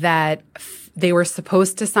that they were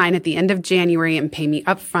supposed to sign at the end of January and pay me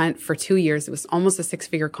upfront for 2 years. It was almost a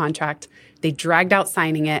 6-figure contract. They dragged out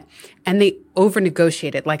signing it and they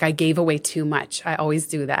over-negotiated. Like I gave away too much. I always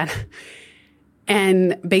do that.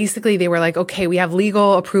 And basically they were like, okay, we have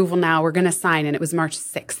legal approval now. We're going to sign. And it was March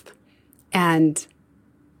 6th. And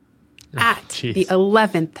at the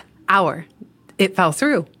 11th hour, it fell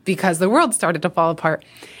through because the world started to fall apart.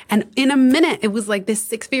 And in a minute, it was like this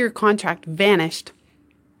 6-figure contract vanished.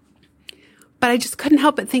 But I just couldn't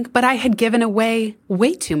help but think, but I had given away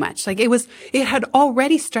way too much. Like it had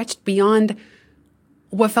already stretched beyond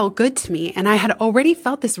what felt good to me. And I had already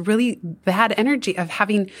felt this really bad energy of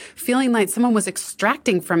feeling like someone was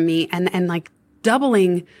extracting from me and like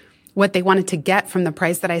doubling what they wanted to get from the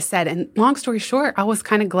price that I said. And long story short, I was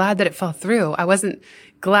kind of glad that it fell through. I wasn't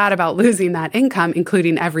glad about losing that income,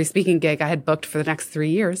 including every speaking gig I had booked for the next 3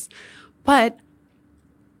 years. But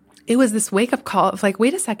it was this wake up call of like,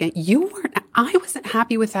 wait a second, I wasn't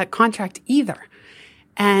happy with that contract either.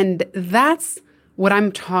 And that's what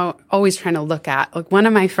I'm always trying to look at. Like one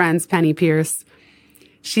of my friends, Penny Pierce,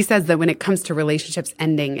 she says that when it comes to relationships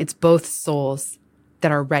ending, it's both souls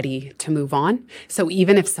that are ready to move on. So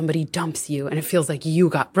even if somebody dumps you and it feels like you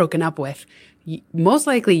got broken up with, most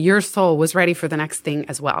likely your soul was ready for the next thing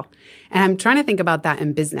as well. And I'm trying to think about that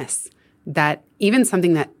in business, that even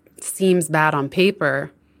something that seems bad on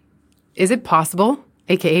paper, is it possible,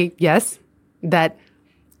 aka yes, that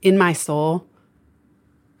in my soul,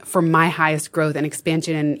 for my highest growth and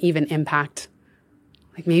expansion and even impact,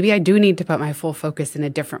 like maybe I do need to put my full focus in a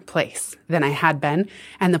different place than I had been.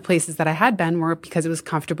 And the places that I had been were because it was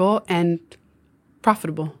comfortable and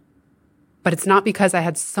profitable. But it's not because I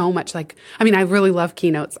had so much I really love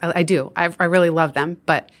keynotes. I do. I really love them.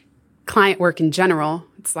 But client work in general,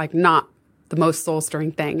 it's like not the most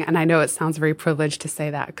soul-stirring thing. And I know it sounds very privileged to say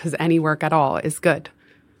that because any work at all is good.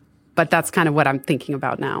 But that's kind of what I'm thinking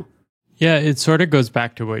about now. Yeah, it sort of goes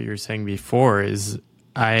back to what you were saying before is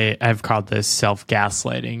I've called this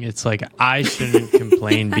self-gaslighting. It's like I shouldn't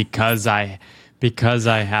complain because I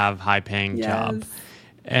have high-paying job.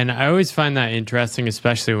 And I always find that interesting,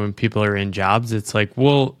 especially when people are in jobs. It's like,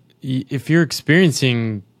 well, if you're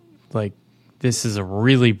experiencing like this is a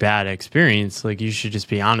really bad experience, like you should just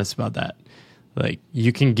be honest about that. Like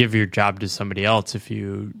you can give your job to somebody else if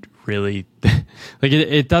you really like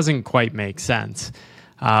it doesn't quite make sense.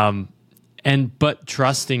 But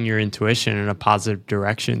trusting your intuition in a positive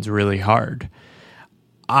direction is really hard.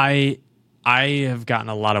 I have gotten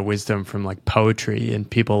a lot of wisdom from like poetry and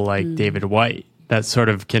people like David White that sort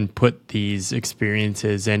of can put these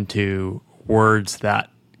experiences into words that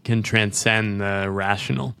can transcend the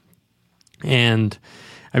rational. And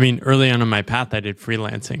I mean, early on in my path, I did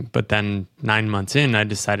freelancing, but then 9 months in, I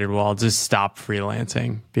decided, well, I'll just stop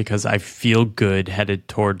freelancing because I feel good headed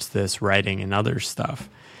towards this writing and other stuff.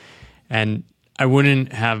 And I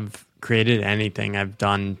wouldn't have created anything I've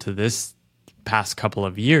done to this past couple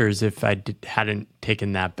of years if I hadn't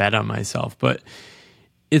taken that bet on myself. But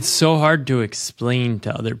it's so hard to explain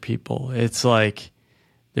to other people. It's like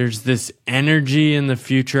there's this energy in the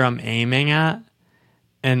future I'm aiming at,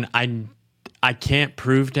 and I can't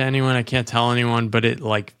prove to anyone, I can't tell anyone, but it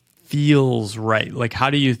like feels right. Like, how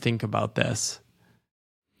do you think about this?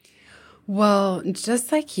 Well,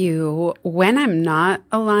 just like you, when I'm not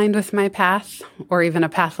aligned with my path or even a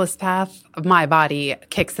pathless path, my body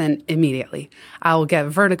kicks in immediately. I'll get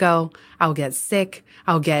vertigo. I'll get sick.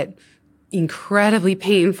 I'll get incredibly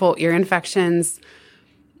painful ear infections.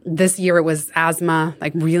 This year it was asthma,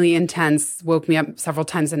 like really intense, woke me up several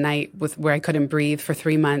times a night with where I couldn't breathe for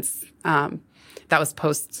 3 months. That was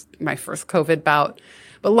post my first COVID bout.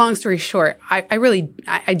 But long story short,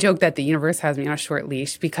 I joke that the universe has me on a short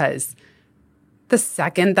leash because the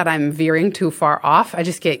second that I'm veering too far off, I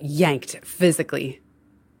just get yanked physically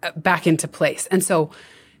back into place. And so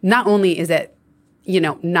not only is it,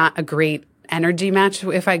 not a great energy match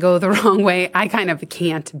if I go the wrong way, I kind of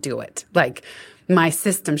can't do it. Like my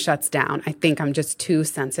system shuts down. I think I'm just too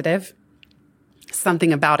sensitive.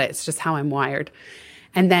 Something about it. It's just how I'm wired.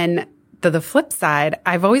 And then to the flip side,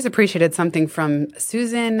 I've always appreciated something from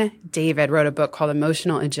Susan David wrote a book called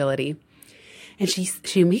Emotional Agility. And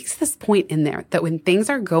she makes this point in there that when things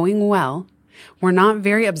are going well, we're not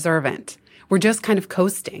very observant. We're just kind of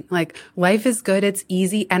coasting. Like life is good, it's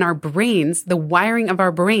easy, and our brains, the wiring of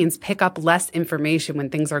our brains pick up less information when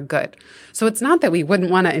things are good. So it's not that we wouldn't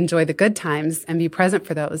want to enjoy the good times and be present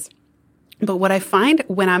for those. But what I find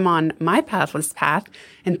when I'm on my pathless path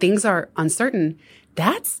and things are uncertain,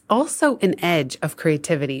 that's also an edge of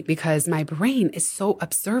creativity because my brain is so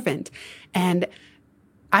observant. And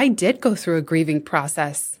I did go through a grieving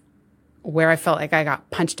process where I felt like I got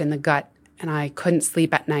punched in the gut and I couldn't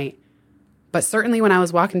sleep at night. But certainly when I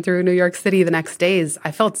was walking through New York City the next days,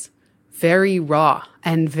 I felt very raw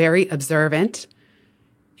and very observant.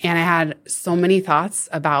 And I had so many thoughts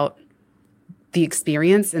about the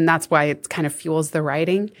experience, and that's why it kind of fuels the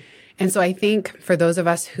writing. And so I think for those of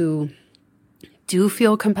us who do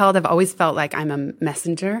feel compelled, I've always felt like I'm a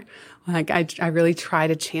messenger. Like I really try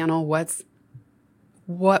to channel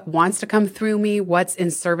what wants to come through me, what's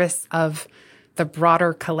in service of the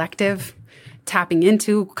broader collective, tapping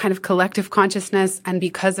into kind of collective consciousness. And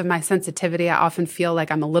because of my sensitivity, I often feel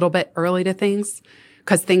like I'm a little bit early to things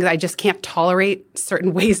because I just can't tolerate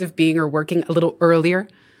certain ways of being or working a little earlier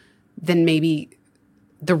than maybe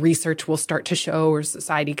the research will start to show or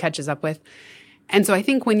society catches up with. And so I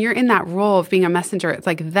think when you're in that role of being a messenger, it's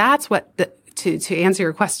like that's what, to answer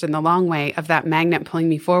your question the long way, of that magnet pulling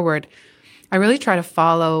me forward, I really try to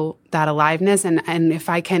follow that aliveness. And if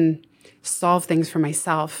I can solve things for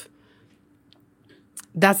myself,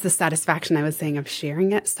 that's the satisfaction I was saying of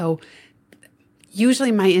sharing it. So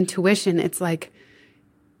usually my intuition, it's like,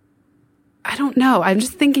 I don't know. I'm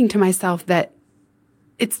just thinking to myself that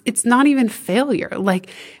it's not even failure.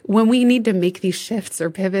 Like when we need to make these shifts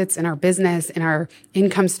or pivots in our business, in our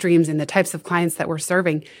income streams, in the types of clients that we're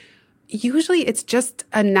serving, usually it's just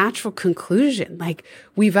a natural conclusion. Like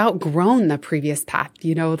we've outgrown the previous path,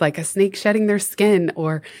 like a snake shedding their skin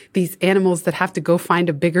or these animals that have to go find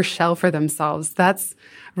a bigger shell for themselves. That's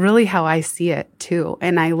really how I see it too.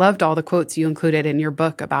 And I loved all the quotes you included in your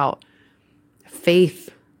book about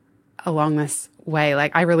faith along this way.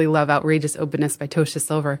 Like I really love Outrageous Openness by Tosha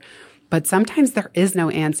Silver, but sometimes there is no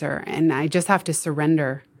answer and I just have to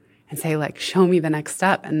surrender and say like, show me the next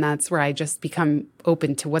step. And that's where I just become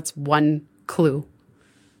open to what's one clue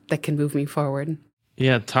that can move me forward.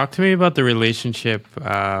 Yeah. Talk to me about the relationship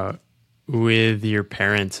with your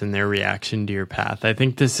parents and their reaction to your path. I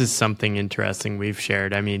think this is something interesting we've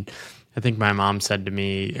shared. I mean, I think my mom said to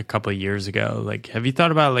me a couple of years ago, like, have you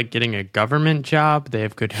thought about like getting a government job? They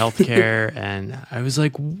have good health care. And I was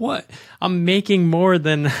like, what? I'm making more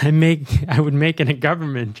than I would make in a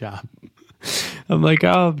government job. I'm like,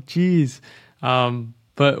 oh, geez.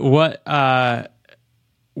 But what are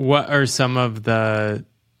some of the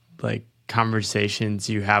like conversations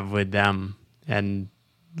you have with them and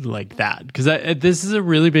like that? Because this is a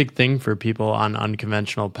really big thing for people on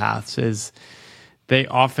unconventional paths is they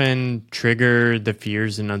often trigger the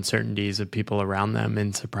fears and uncertainties of people around them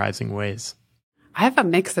in surprising ways. I have a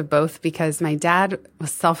mix of both because my dad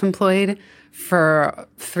was self-employed for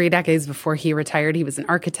 3 decades before he retired. He was an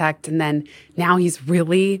architect, and then now he's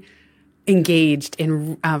really engaged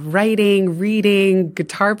in writing, reading,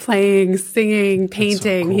 guitar playing, singing,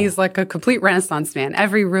 painting. So cool. He's like a complete Renaissance man.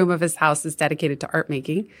 Every room of his house is dedicated to art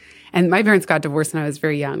making. And my parents got divorced when I was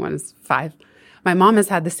very young, when I was 5. My mom has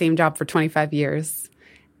had the same job for 25 years.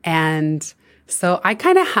 And so I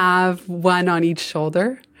kind of have one on each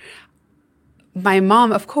shoulder. my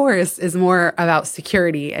mom, of course, is more about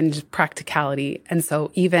security and just practicality. And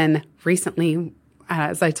so even recently,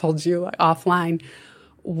 as I told you offline,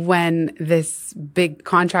 when this big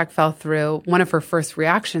contract fell through, one of her first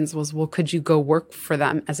reactions was, well, could you go work for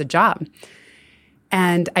them as a job?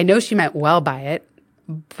 And I know she meant well by it,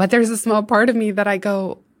 but there's a small part of me that I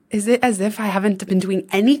go, is it as if I haven't been doing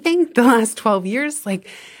anything the last 12 years? Like,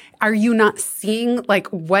 are you not seeing like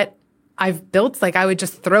what I've built? Like, I would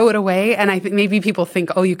just throw it away. And I think maybe people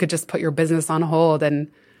think, oh, you could just put your business on hold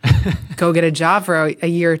and go get a job for a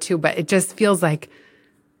year or two. But it just feels like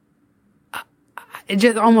it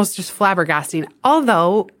just almost just flabbergasting.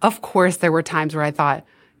 Although, of course, there were times where I thought,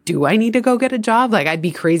 do I need to go get a job? Like, I'd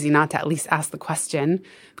be crazy not to at least ask the question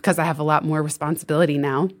because I have a lot more responsibility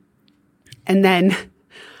now. And then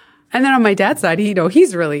on my dad's side,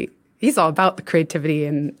 he's all about the creativity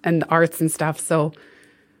and the arts and stuff. So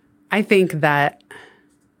I think that,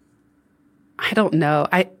 I don't know.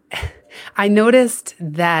 I noticed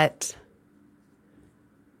that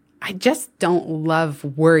I just don't love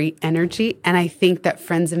worry energy. And I think that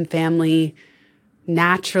friends and family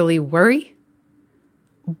naturally worry.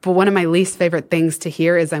 But one of my least favorite things to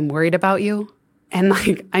hear is I'm worried about you. And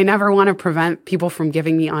like, I never want to prevent people from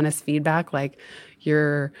giving me honest feedback. Like,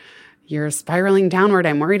 you're spiraling downward.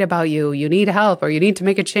 I'm worried about you. You need help or you need to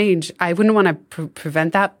make a change. I wouldn't want to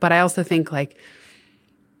prevent that. But I also think like,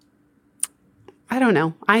 I don't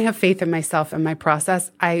know. I have faith in myself and my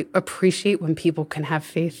process. I appreciate when people can have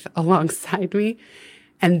faith alongside me.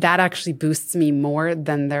 And that actually boosts me more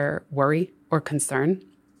than their worry or concern,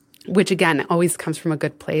 which again, always comes from a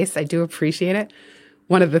good place. I do appreciate it.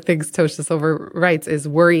 One of the things Tosha Silver writes is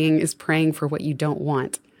worrying is praying for what you don't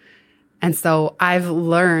want. And so I've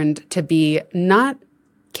learned to be not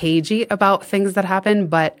cagey about things that happen,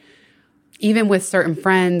 but even with certain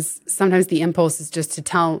friends, sometimes the impulse is just to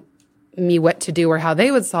tell me what to do or how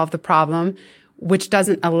they would solve the problem, which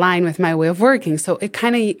doesn't align with my way of working. So it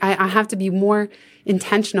I have to be more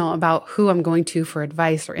intentional about who I'm going to for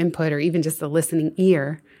advice or input or even just a listening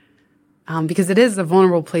ear. Because it is a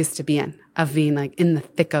vulnerable place to be in, of being like in the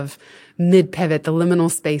thick of mid-pivot, the liminal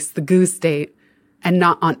space, the goo state, and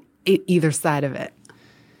not on either side of it.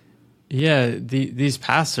 Yeah, these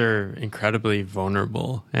paths are incredibly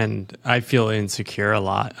vulnerable, and I feel insecure a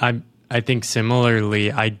lot. I think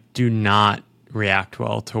similarly, I do not react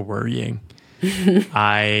well to worrying.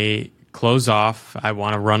 I close off. I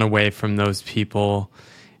want to run away from those people,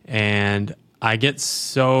 and I get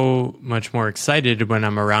so much more excited when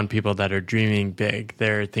I'm around people that are dreaming big.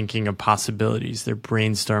 They're thinking of possibilities. They're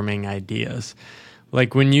brainstorming ideas.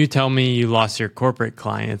 Like when you tell me you lost your corporate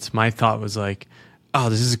clients, my thought was like, oh,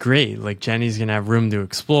 this is great. Like Jenny's going to have room to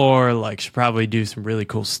explore. Like she'll probably do some really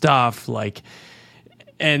cool stuff. Like,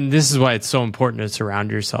 and this is why it's so important to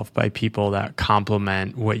surround yourself by people that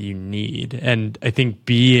complement what you need. And I think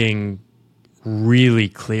being really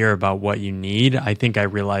clear about what you need, I think I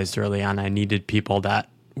realized early on I needed people that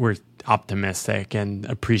were optimistic and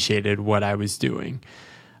appreciated what I was doing.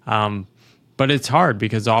 But it's hard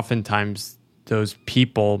because oftentimes those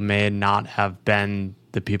people may not have been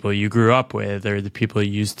the people you grew up with or the people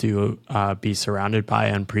you used to be surrounded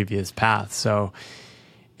by on previous paths. So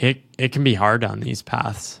it can be hard on these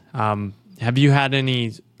paths. Have you had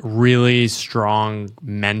any really strong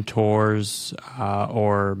mentors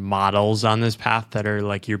or models on this path that are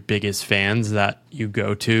like your biggest fans that you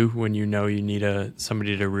go to when you know you need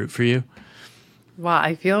somebody to root for you? Well,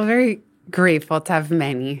 I feel very grateful to have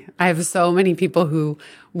many. I have so many people who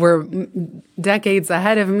were decades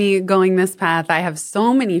ahead of me going this path. I have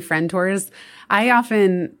so many friendtors. I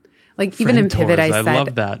often, like even in Pivot, I said— I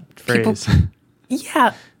love that phrase.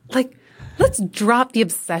 Yeah, like let's drop the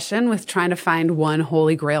obsession with trying to find one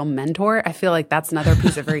holy grail mentor. I feel like that's another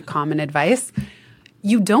piece of very common advice.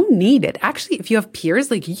 You don't need it. Actually, if you have peers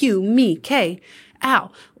like you, me, Kay,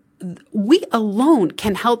 Al, we alone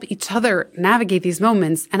can help each other navigate these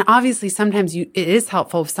moments. And obviously, sometimes it is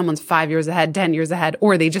helpful if someone's 5 years ahead, 10 years ahead,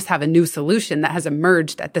 or they just have a new solution that has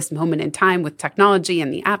emerged at this moment in time with technology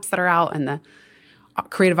and the apps that are out and the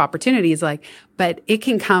creative opportunities. But it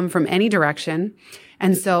can come from any direction.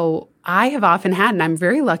 And so I have often had, and I'm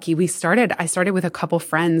very lucky, I started with a couple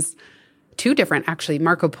friends, 2 different actually,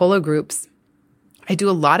 Marco Polo groups. I do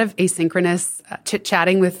a lot of asynchronous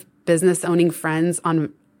chit-chatting with business owning friends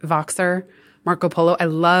on Voxer, Marco Polo. I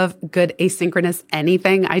love good asynchronous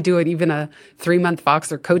anything. I do even a 3-month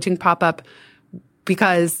Voxer coaching pop-up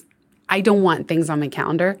because I don't want things on my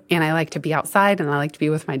calendar and I like to be outside and I like to be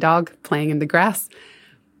with my dog playing in the grass.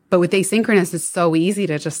 But with asynchronous, it's so easy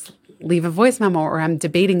to just leave a voice memo or I'm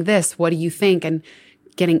debating this. What do you think? And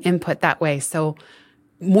getting input that way. So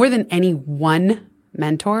more than any one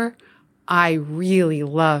mentor, I really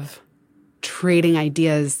love trading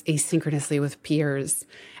ideas asynchronously with peers.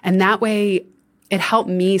 And that way it helped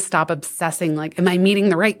me stop obsessing, like, am I meeting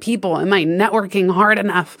the right people? Am I networking hard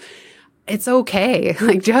enough? It's okay.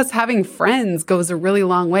 Like, just having friends goes a really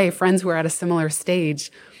long way. Friends who are at a similar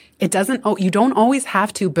stage. You don't always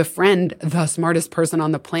have to befriend the smartest person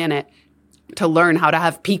on the planet to learn how to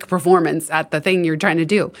have peak performance at the thing you're trying to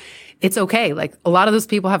do. It's okay. Like, a lot of those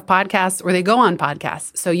people have podcasts or they go on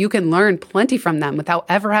podcasts. So you can learn plenty from them without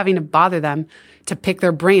ever having to bother them to pick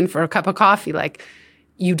their brain for a cup of coffee. Like,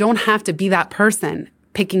 you don't have to be that person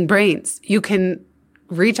picking brains. You can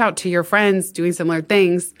reach out to your friends doing similar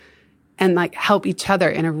things and like help each other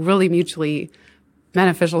in a really mutually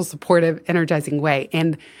beneficial, supportive, energizing way.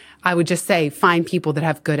 And I would just say, find people that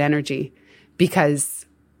have good energy, because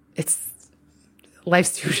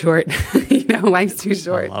life's too short. Life's too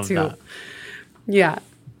short to,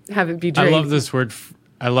 have it be drained. I love this word.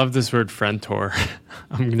 Friendtor.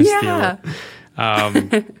 I'm going to steal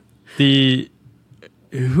it.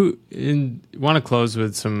 Want to close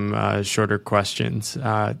with some shorter questions. Do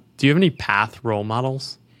you have any path role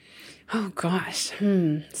models? Oh gosh.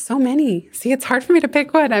 So many. See, it's hard for me to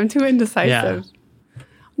pick one. I'm too indecisive. Yeah.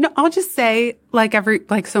 No, I'll just say, like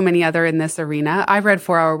so many other in this arena, I read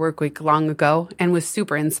 4 Hour Workweek long ago and was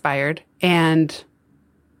super inspired. And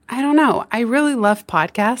I don't know, I really love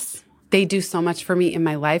podcasts. They do so much for me in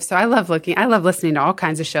my life. So I love listening to all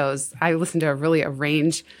kinds of shows. I listen to a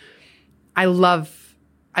range. I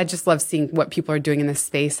just love seeing what people are doing in this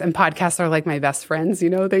space. And podcasts are like my best friends,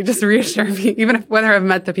 they just reassure me, whether I've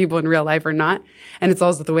met the people in real life or not. And it's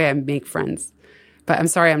also the way I make friends. But I'm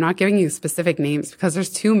sorry, I'm not giving you specific names because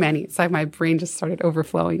there's too many. It's like my brain just started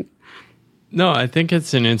overflowing. No, I think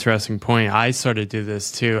it's an interesting point. I sort of do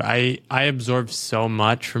this too. I absorb so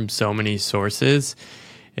much from so many sources.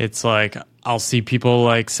 It's like I'll see people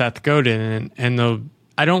like Seth Godin and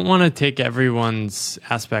I don't want to take everyone's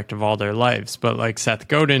aspect of all their lives, but like Seth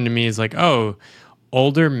Godin to me is like, oh,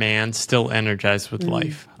 older man still energized with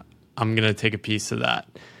life. I'm going to take a piece of that.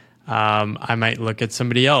 I might look at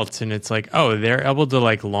somebody else and it's like, oh, they're able to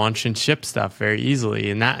like launch and ship stuff very easily,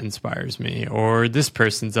 and that inspires me. Or this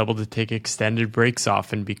person's able to take extended breaks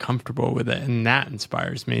off and be comfortable with it, and that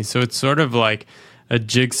inspires me. So it's sort of like a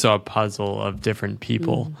jigsaw puzzle of different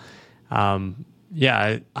people. I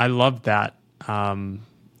love that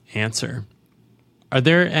answer. Are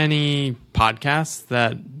there any podcasts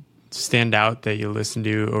that stand out that you listen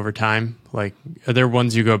to over time? Like, are there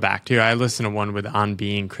ones you go back to? I listen to one with On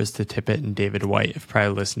Being, Krista Tippett, and David White. I've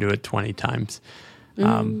probably listened to it 20 times.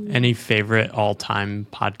 Any favorite all-time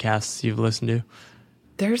podcasts you've listened to?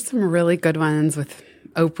 There's some really good ones with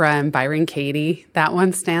Oprah and Byron Katie. That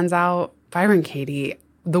one stands out. Byron Katie,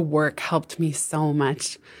 the work helped me so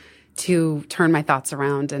much to turn my thoughts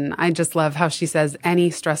around. And I just love how she says any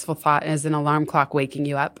stressful thought is an alarm clock waking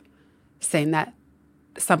you up, saying that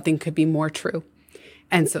something could be more true.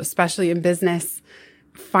 And so especially in business,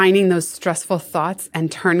 finding those stressful thoughts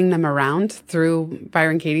and turning them around through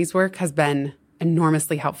Byron Katie's work has been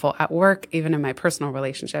enormously helpful at work, even in my personal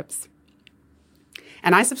relationships.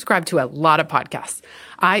 And I subscribe to a lot of podcasts.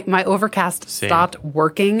 My Overcast stopped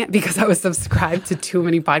working because I was subscribed to too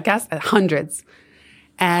many podcasts, hundreds.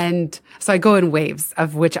 And so I go in waves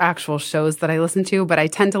of which actual shows that I listen to, but I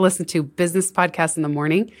tend to listen to business podcasts in the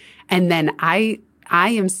morning. And then I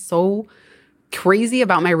am so crazy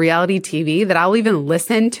about my reality TV that I'll even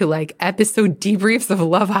listen to like episode debriefs of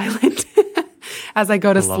Love Island as I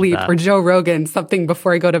go to sleep, or Joe Rogan, something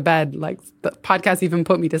before I go to bed. Like, the podcast even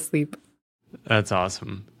put me to sleep. That's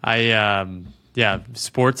awesome.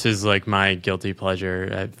 Sports is like my guilty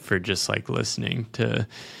pleasure for just like listening to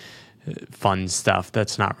fun stuff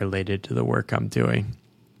that's not related to the work I'm doing.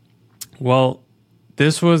 Well,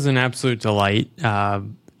 this was an absolute delight.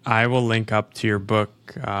 I will link up to your book,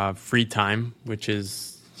 Free Time, which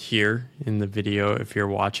is here in the video if you're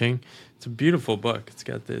watching. It's a beautiful book. It's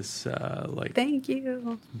got this Thank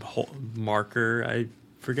you. Marker. I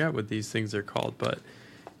forget what these things are called, but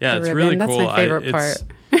yeah, it's ribbon. really That's cool. My favorite part.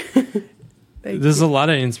 There's a lot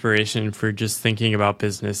of inspiration for just thinking about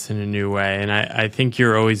business in a new way. And I think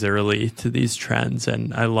you're always early to these trends.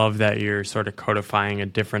 And I love that you're sort of codifying a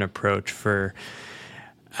different approach for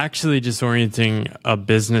actually just orienting a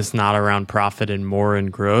business not around profit and more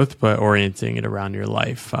and growth, but orienting it around your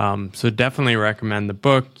life. So definitely recommend the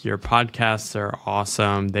book. Your podcasts are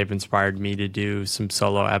awesome. They've inspired me to do some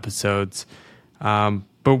solo episodes.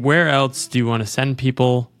 But where else do you want to send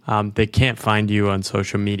people? They can't find you on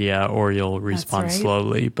social media, or you'll respond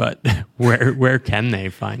slowly. But where can they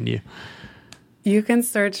find you? You can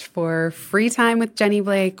search for Free Time with Jenny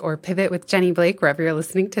Blake or Pivot with Jenny Blake, wherever you're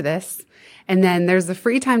listening to this. And then there's a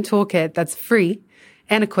free time toolkit that's free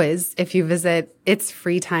and a quiz. If you visit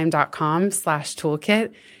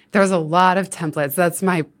itsfreetime.com/toolkit, there's a lot of templates. That's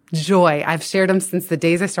my joy. I've shared them since the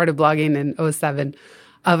days I started blogging in 2007.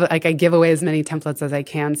 I give away as many templates as I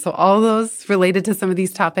can. So all those related to some of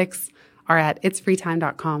these topics are at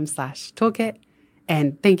itsfreetime.com/toolkit.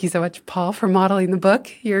 And thank you so much, Paul, for modeling the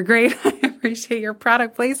book. You're great. I appreciate your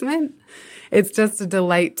product placement. It's just a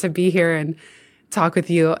delight to be here and talk with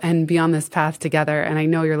you and be on this path together. And I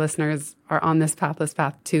know your listeners are on this pathless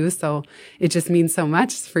path too. So it just means so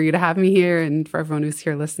much for you to have me here and for everyone who's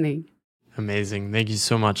here listening. Amazing. Thank you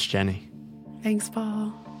so much, Jenny. Thanks,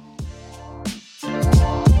 Paul.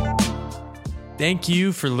 Thank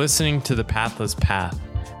you for listening to The Pathless Path.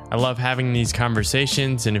 I love having these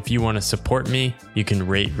conversations, and if you want to support me, you can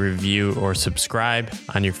rate, review, or subscribe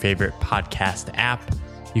on your favorite podcast app.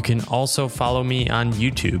 You can also follow me on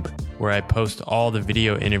YouTube, where I post all the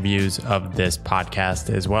video interviews of this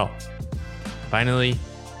podcast as well. Finally,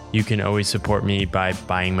 you can always support me by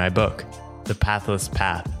buying my book, The Pathless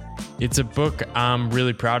Path. It's a book I'm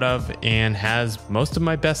really proud of and has most of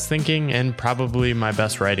my best thinking and probably my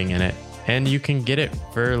best writing in it. And you can get it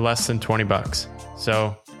for less than $20.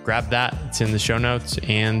 So grab that. It's in the show notes.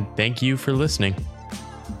 And thank you for listening.